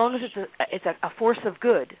 as long as it's a force of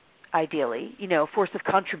good, ideally, a force of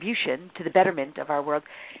contribution to the betterment of our world,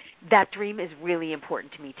 that dream is really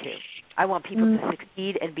important to me too. I want people to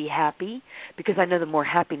succeed and be happy, because I know the more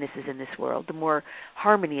happiness is in this world, the more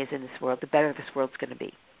harmony is in this world, the better this world's going to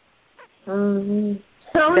be. So the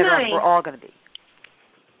better nice. We're all going to be.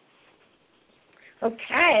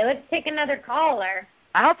 Okay, let's take another caller.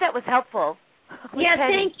 I hope that was helpful. Yeah,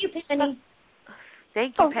 Penny. Thank you, Penny.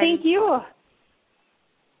 Thank you, Penny. Thank you.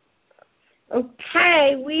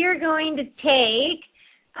 Okay, we are going to take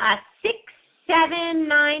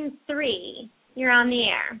 6793. You're on the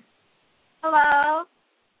air. Hello.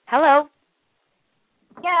 Hello.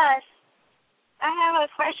 Yes. I have a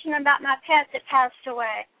question about my pet that passed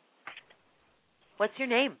away. What's your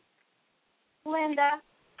name? Linda.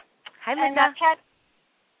 Hi, And Linda.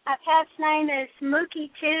 my pet's name is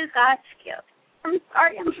Mookie 2 Godskip. I'm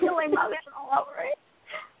sorry, I'm still emotional over it.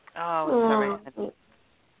 Oh, sorry.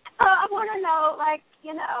 I want to know,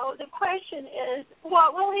 the question is,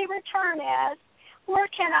 what will he return as? Where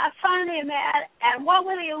can I find him at? And what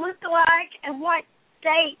will he look like? And what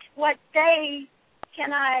day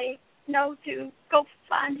can I know to go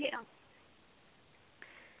find him?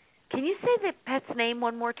 Can you say the pet's name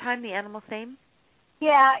one more time, the animal's name?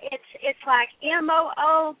 Yeah, it's like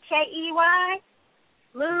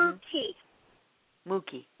Mookey.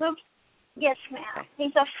 Mookie. Mookie. Yes, ma'am. Okay.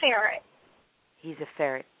 He's a ferret. He's a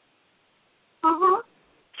ferret. Uh-huh.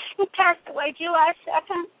 He passed away July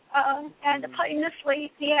 2nd, and put in the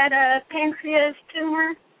sleep. He had a pancreas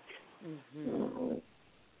tumor. Mm-hmm.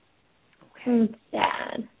 Okay.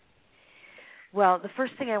 Sad. Well, the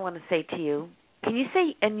first thing I want to say to you, can you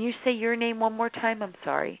say your name one more time? I'm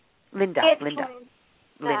sorry. Linda. It's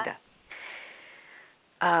Linda.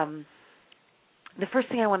 The first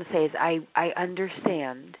thing I want to say is I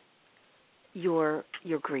understand your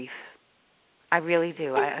grief. I really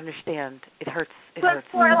do. I understand. It hurts. It hurts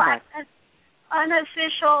so for much. Like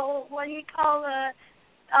unofficial, what do you call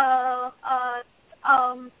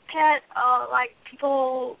pet? Like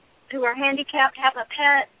people who are handicapped have a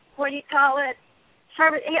pet. What do you call it?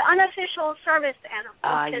 Unofficial service animal.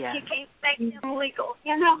 Because you can't make them legal.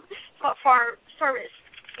 For service.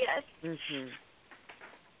 Yes. Mhm.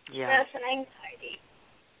 Yeah. Stress and anxiety.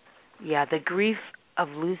 Yeah, the grief of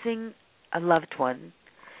losing a loved one.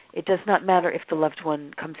 It does not matter if the loved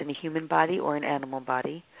one comes in a human body or an animal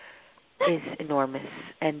body, is enormous,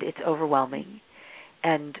 and it's overwhelming.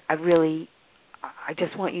 And I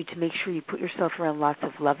just want you to make sure you put yourself around lots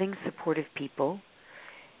of loving, supportive people,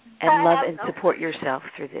 and love and support yourself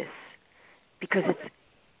through this, because it's,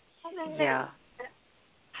 yeah,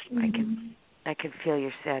 I can feel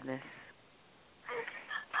your sadness.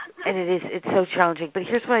 And it's so challenging. But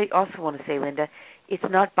here's what I also want to say, Linda. It's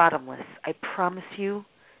not bottomless. I promise you,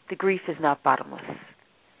 the grief is not bottomless.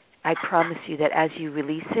 I promise you that as you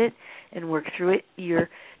release it and work through it, your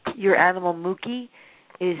animal Mookie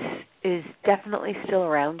is definitely still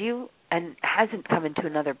around you and hasn't come into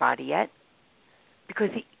another body yet, because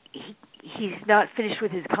he's not finished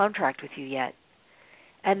with his contract with you yet.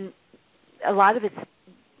 And a lot of it's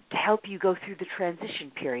to help you go through the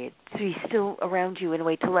transition period. So he's still around you in a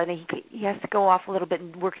way to let he has to go off a little bit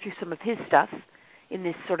and work through some of his stuff in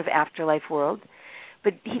this sort of afterlife world.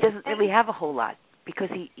 But he doesn't really have a whole lot, because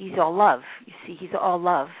he's all love. You see, he's all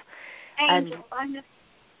love. Angel.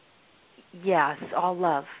 Yes, all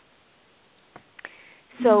love.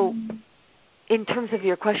 So in terms of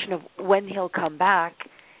your question of when he'll come back,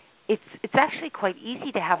 it's actually quite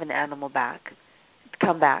easy to have an animal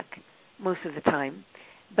come back most of the time.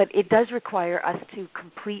 But it does require us to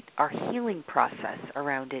complete our healing process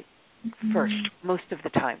around it first, most of the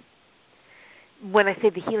time. When I say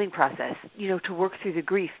the healing process, to work through the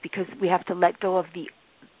grief, because we have to let go of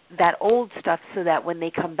that old stuff so that when they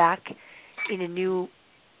come back in a new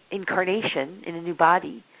incarnation, in a new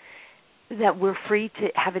body, that we're free to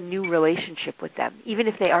have a new relationship with them, even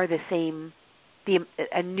if they are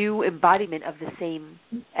a new embodiment of the same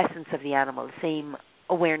essence of the animal, the same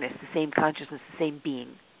awareness, the same consciousness, the same being.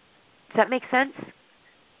 Does that make sense?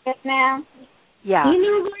 Yes, ma'am. Yeah.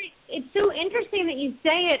 Lori, it's so interesting that you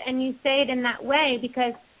say it, and you say it in that way,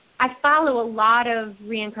 because I follow a lot of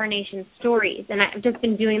reincarnation stories, and I've just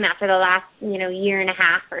been doing that for the last, year and a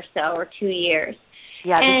half or so, or 2 years.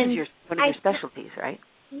 Yeah, and this is one of your specialties, right?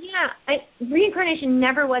 Yeah, reincarnation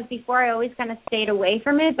never was before. I always kind of stayed away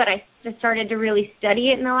from it, but I just started to really study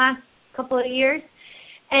it in the last couple of years.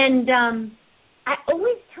 And I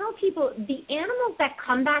always tell people the animals that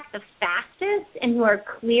come back the fastest and who are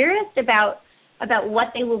clearest about what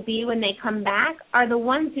they will be when they come back are the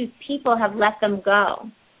ones whose people have let them go.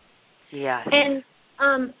 Yeah. And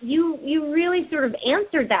you really sort of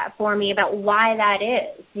answered that for me about why that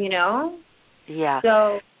is, Yeah.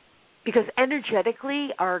 So, because energetically,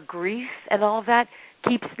 our grief and all of that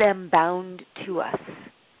keeps them bound to us,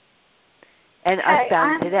 and us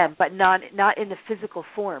bound to them, but not in the physical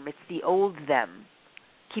form. It's the old them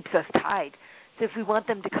keeps us tied. So if we want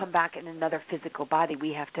them to come back in another physical body,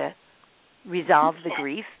 we have to resolve the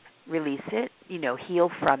grief, release it, heal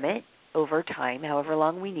from it over time, however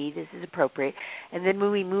long we need. This is appropriate. And then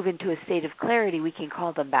when we move into a state of clarity, we can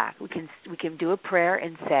call them back. We can do a prayer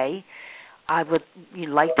and say, I would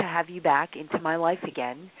like to have you back into my life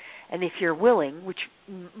again. And if you're willing, which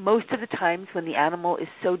most of the times when the animal is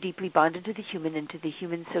so deeply bonded to the human and to the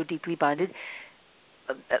human so deeply bonded,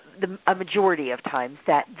 a majority of times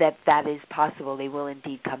that is possible, they will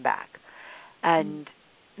indeed come back. And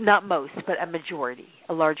not most, but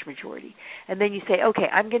a large majority. And then you say, okay,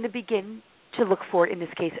 I'm going to begin to look for, in this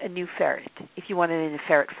case, a new ferret, if you want it in a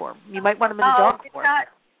ferret form. You might want them in a dog form.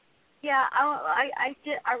 Yeah,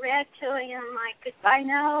 I read to him my goodbye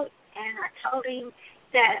note, and I told him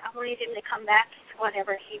that I wanted him to come back to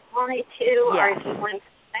whatever he wanted to, or if he wanted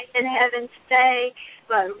to stay in heaven stay,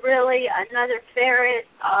 but really another ferret.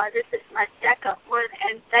 This is my second one,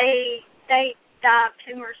 and they die of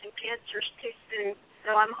tumors and cancers too soon.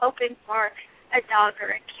 So I'm hoping for a dog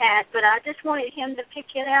or a cat, but I just wanted him to pick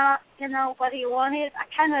it out, what he wanted. I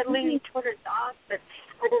kind of leaning toward a dog, but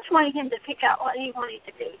I just wanted him to pick out what he wanted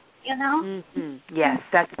to be, Mm-hmm. Yes,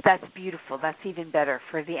 that's beautiful. That's even better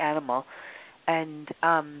for the animal. And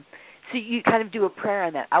so you kind of do a prayer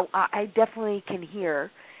on that. I definitely can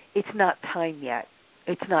hear it's not time yet.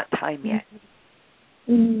 It's not time yet.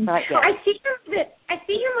 Mm-hmm. Not yet. I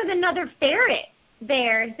see him with another ferret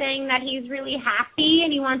there, saying that he's really happy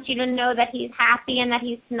and he wants you to know that he's happy and that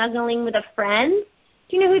he's snuggling with a friend.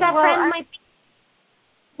 Do you know who that friend might be?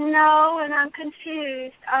 No, and I'm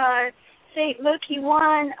confused. See, Mookie 1,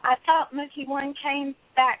 I thought Mookie 1 came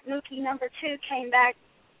back, Mookie number 2 came back,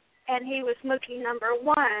 and he was Mookie number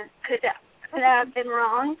 1. Could I have been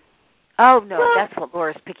wrong? Oh, no, that's what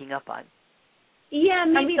Laura's picking up on. Yeah,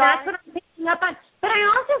 maybe that's what I'm picking up on. But I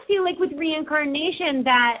also feel like with reincarnation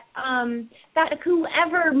that that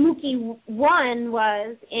whoever Mookie 1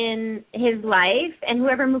 was in his life and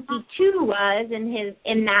whoever Mookie 2 was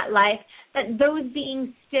in that life, that those beings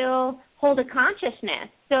still hold a consciousness.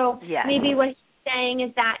 So maybe what he's saying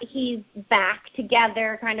is that he's back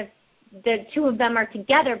together, kind of the two of them are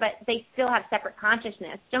together, but they still have separate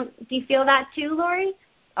consciousness. Do you feel that too, Lori?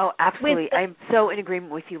 Oh, absolutely. I'm so in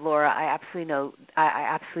agreement with you, Laura. I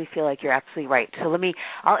absolutely feel like you're absolutely right. So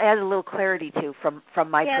I'll add a little clarity too from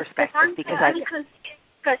my perspective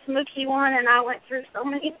because Mookie 1 and I went through so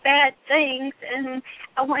many bad things, and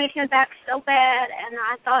I wanted him back so bad, and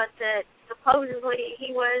I thought that supposedly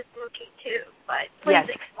he was Mookie 2, but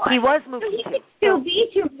please explain. He was Mookie 2. He could still be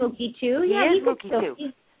Mookie 2. He is Mookie 2.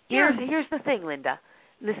 Here's the thing, Linda.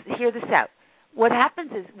 Hear this out. What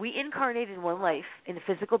happens is we incarnate in one life in a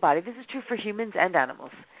physical body. This is true for humans and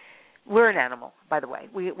animals. We're an animal, by the way.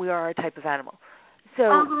 We are a type of animal.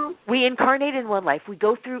 So we incarnate in one life. We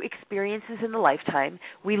go through experiences in the lifetime.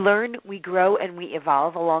 We learn, we grow, and we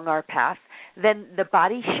evolve along our path. Then the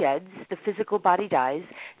body sheds, the physical body dies.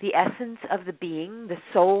 The essence of the being, the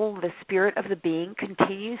soul, the spirit of the being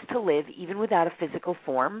continues to live even without a physical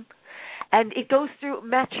form. And it goes through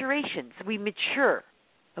maturations. We mature.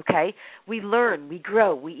 Okay? We learn, we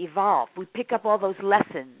grow, we evolve. We pick up all those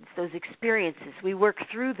lessons, those experiences. We work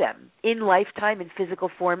through them in lifetime, in physical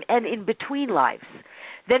form, and in between lives.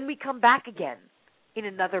 Then we come back again in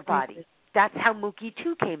another body. That's how Mookie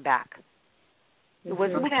 2 came back. It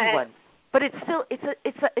was Mookie 1. But it's still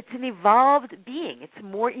it's an evolved being. It's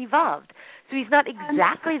more evolved. So he's not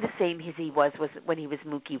exactly the same as he was when he was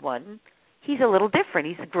Mookie 1. He's a little different.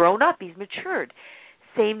 He's grown up. He's matured.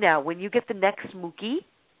 Same now. When you get the next Mookie,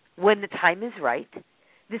 when the time is right,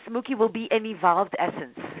 this Mookie will be an evolved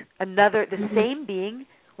essence, the same being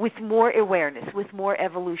with more awareness, with more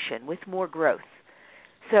evolution, with more growth.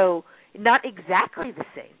 So not exactly the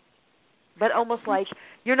same, but almost like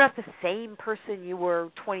you're not the same person you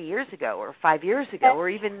were 20 years ago or 5 years ago or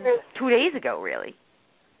even 2 days ago, really.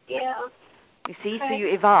 Yeah. You see? So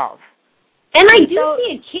you evolve. And I do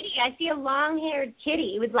see a kitty. I see a long-haired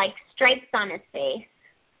kitty with, stripes on his face.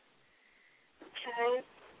 Okay.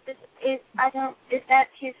 Is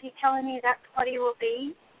he telling me that's what he will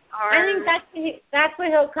be? Or? I think that's what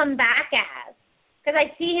he'll come back as. Because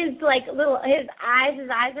I see his his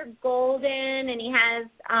eyes are golden, and he has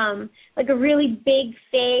a really big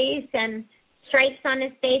face and stripes on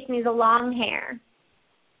his face, and he's a long hair.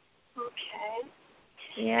 Okay.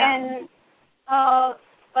 Yeah. And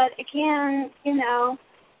but again,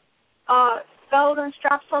 golden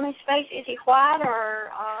stripes on his face. Is he white or?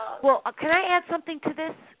 Well, can I add something to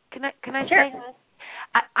this? Can I sure. say?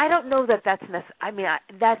 I don't know that's necessary. I mean,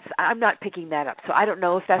 I'm not picking that up, so I don't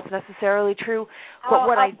know if that's necessarily true. But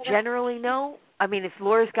what I generally know, I mean, if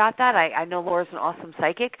Laura's got that, I know Laura's an awesome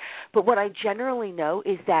psychic. But what I generally know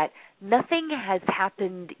is that nothing has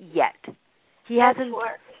happened yet. He hasn't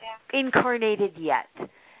incarnated yet,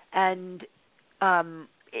 and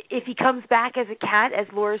if he comes back as a cat, as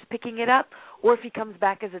Laura's picking it up, or if he comes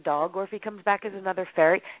back as a dog, or if he comes back as another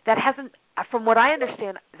ferret, that hasn't, from what I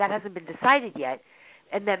understand, that hasn't been decided yet,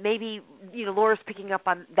 and that maybe, Laura's picking up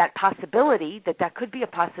on that possibility, that could be a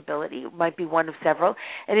possibility, it might be one of several,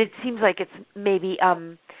 and it seems like it's maybe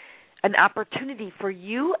an opportunity for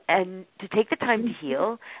you and to take the time to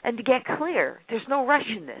heal and to get clear. There's no rush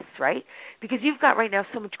in this, right? Because you've got right now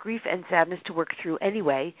so much grief and sadness to work through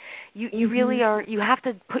anyway. You really are, you have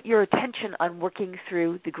to put your attention on working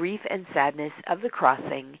through the grief and sadness of the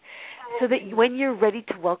crossing so that when you're ready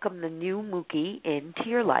to welcome the new Mookie into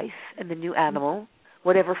your life and the new animal,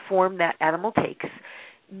 whatever form that animal takes,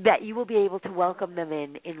 that you will be able to welcome them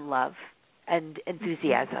in love and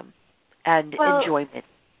enthusiasm and enjoyment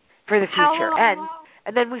for the future. And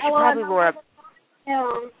then we should probably, Laura,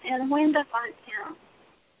 and when to find him.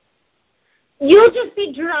 You'll just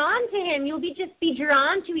be drawn to him. You'll just be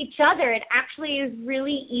drawn to each other. It actually is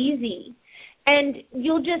really easy. And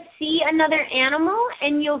you'll just see another animal,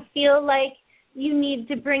 and you'll feel like you need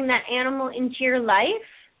to bring that animal into your life.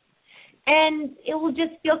 And it will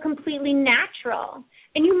just feel completely natural.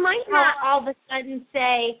 And you might not all of a sudden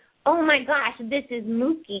say, oh, my gosh, this is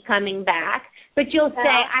Mookie coming back. But you'll say,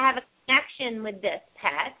 I have a connection with this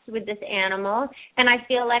pet, with this animal, and I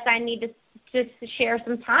feel like I need to just share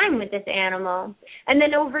some time with this animal. And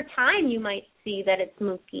then over time you might see that it's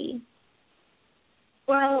Mookie.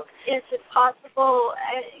 Well, is it possible,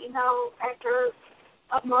 after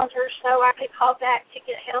a month or so I could call back to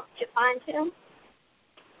get help to find him?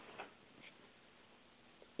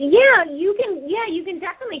 Yeah, you can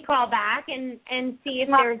definitely call back and see if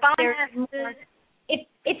there's more,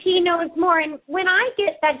 if he knows more. And when I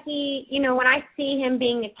get that when I see him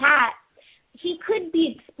being a cat, he could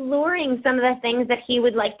be exploring some of the things that he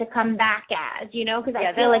would like to come back as, because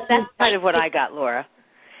I feel like that's kind of what I got, Laura.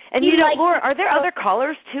 And Laura, are there other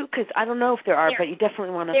callers too? Because I don't know if there are, but you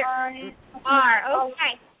definitely want to. There are.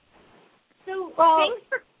 Okay. So thanks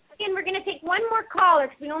for. Again, we're going to take one more caller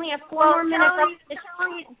because we only have 4 more minutes left.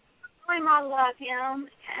 Tell him I love him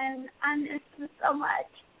and I miss him so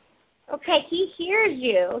much. Okay, he hears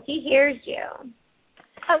you.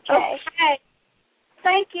 Okay.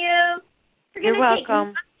 Thank you. You're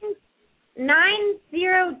welcome.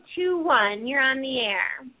 9021. You're on the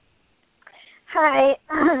air. Hi.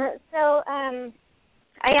 So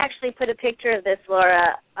I actually put a picture of this,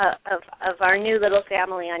 Laura, of our new little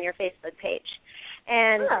family on your Facebook page.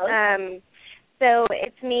 And so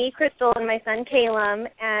it's me, Crystal, and my son, Calum,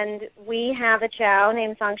 and we have a chow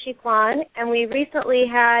named Sangshi Kwan, and we recently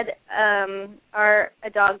had a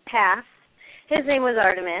dog pass. His name was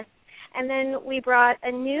Artemis. And then we brought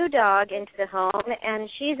a new dog into the home, and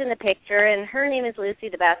she's in the picture, and her name is Lucy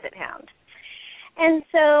the Basset Hound. And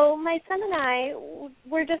so my son and I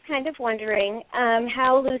were just kind of wondering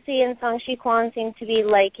how Lucy and Sangshi Kwan seem to be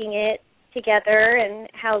liking it together, and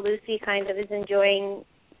how Lucy kind of is enjoying,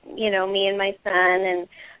 me and my son. And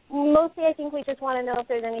mostly I think we just want to know if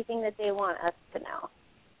there's anything that they want us to know.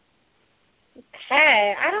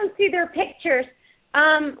 Okay. I don't see their pictures.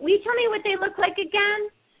 Will you tell me what they look like again?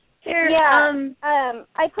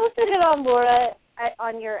 I posted it on Laura,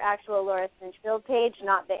 on your actual Laura Stinchfield page,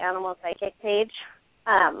 not the Animal Psychic page.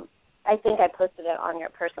 I think I posted it on your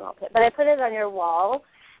personal page, but I put it on your wall.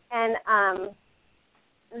 And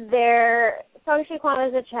Sangshi Kwan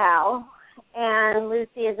is a chow, and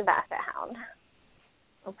Lucy is a Basset Hound.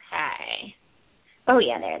 Okay. Oh,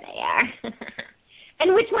 yeah, there they are.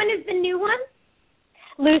 And which one is the new one?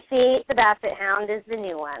 Lucy, the Basset Hound, is the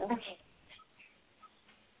new one. Okay.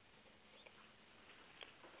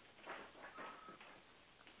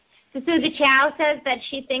 So the chow says that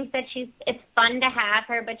she thinks that it's fun to have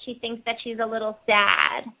her, but she thinks that she's a little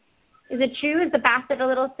sad. Is it true? Is the Basset a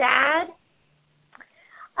little sad?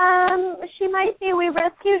 She might be. We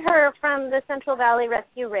rescued her from the Central Valley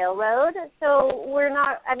Rescue Railroad, so we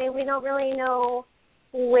don't really know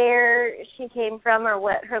where she came from or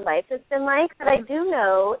what her life has been like, but I do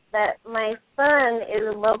know that my son is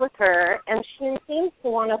in love with her, and she seems to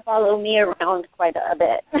want to follow me around quite a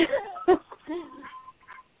bit.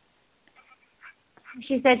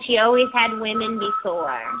 She said she always had women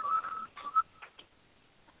before.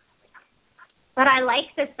 But I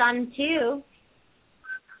like the son, too.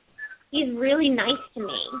 He's really nice to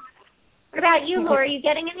me. What about you, Laura? Are you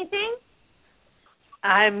getting anything?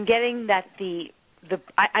 I'm getting that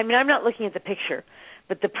I'm not looking at the picture,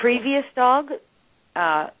 but the previous dog is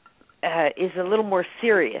a little more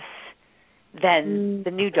serious than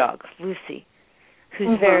the new dog, Lucy,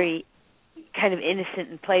 who's very kind of innocent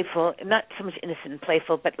and playful. Not so much innocent and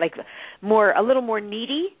playful, but like a little more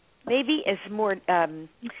needy, maybe. Is more,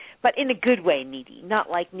 but in a good way, needy. Not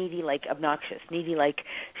like needy, like obnoxious. Needy, like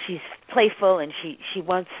she's playful and she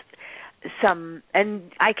wants some.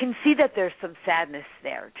 And I can see that there's some sadness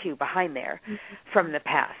there too, behind there, from the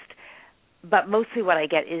past. But mostly, what I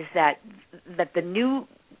get is that the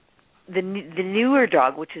newer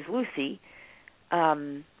dog, which is Lucy,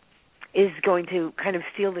 is going to kind of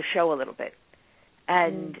steal the show a little bit.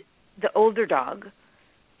 And the older dog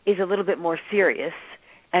is a little bit more serious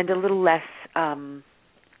and a little less, but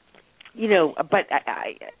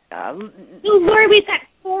Laura, we've got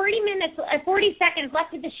 40 seconds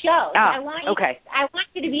left of the show. I want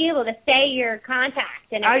you to be able to say your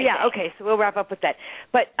contact. And everything. Okay, so we'll wrap up with that.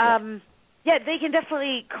 But Yeah, they can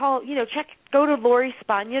definitely call, go to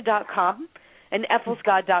LoriSpagna.com and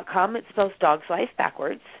EthelsGod.com. It spells dog's life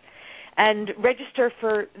backwards. And register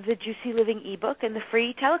for the Juicy Living ebook and the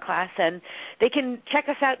free teleclass. And they can check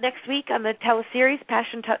us out next week on the teleseries,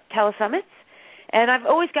 Passion Telesummits. And I've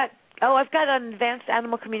got an advanced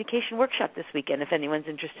animal communication workshop this weekend. If anyone's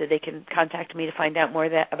interested, they can contact me to find out more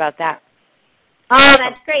about that. Oh,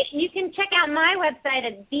 that's great. You can check out my website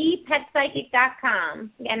at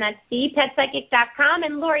thepetpsychic.com. Again, that's thepetpsychic.com.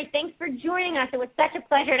 And Lori, thanks for joining us. It was such a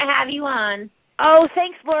pleasure to have you on. Oh,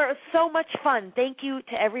 thanks, Laura. It was so much fun. Thank you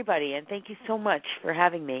to everybody, and thank you so much for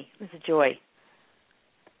having me. It was a joy.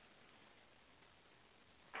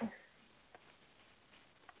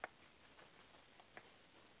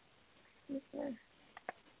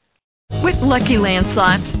 With Lucky Land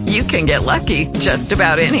Slots, you can get lucky just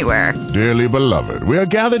about anywhere. Dearly beloved, we are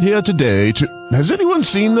gathered here today to... Has anyone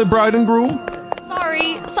seen the bride and groom?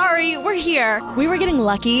 Sorry, we're here. We were getting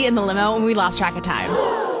lucky in the limo and we lost track of time.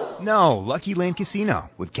 No, Lucky Land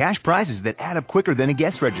Casino, with cash prizes that add up quicker than a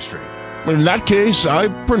guest registry. In that case, I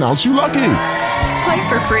pronounce you lucky. Play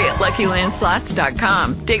for free at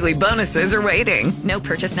LuckyLandSlots.com. Daily bonuses are waiting. No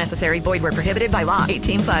purchase necessary. Void where prohibited by law.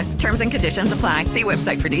 18+. Terms and conditions apply. See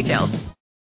website for details.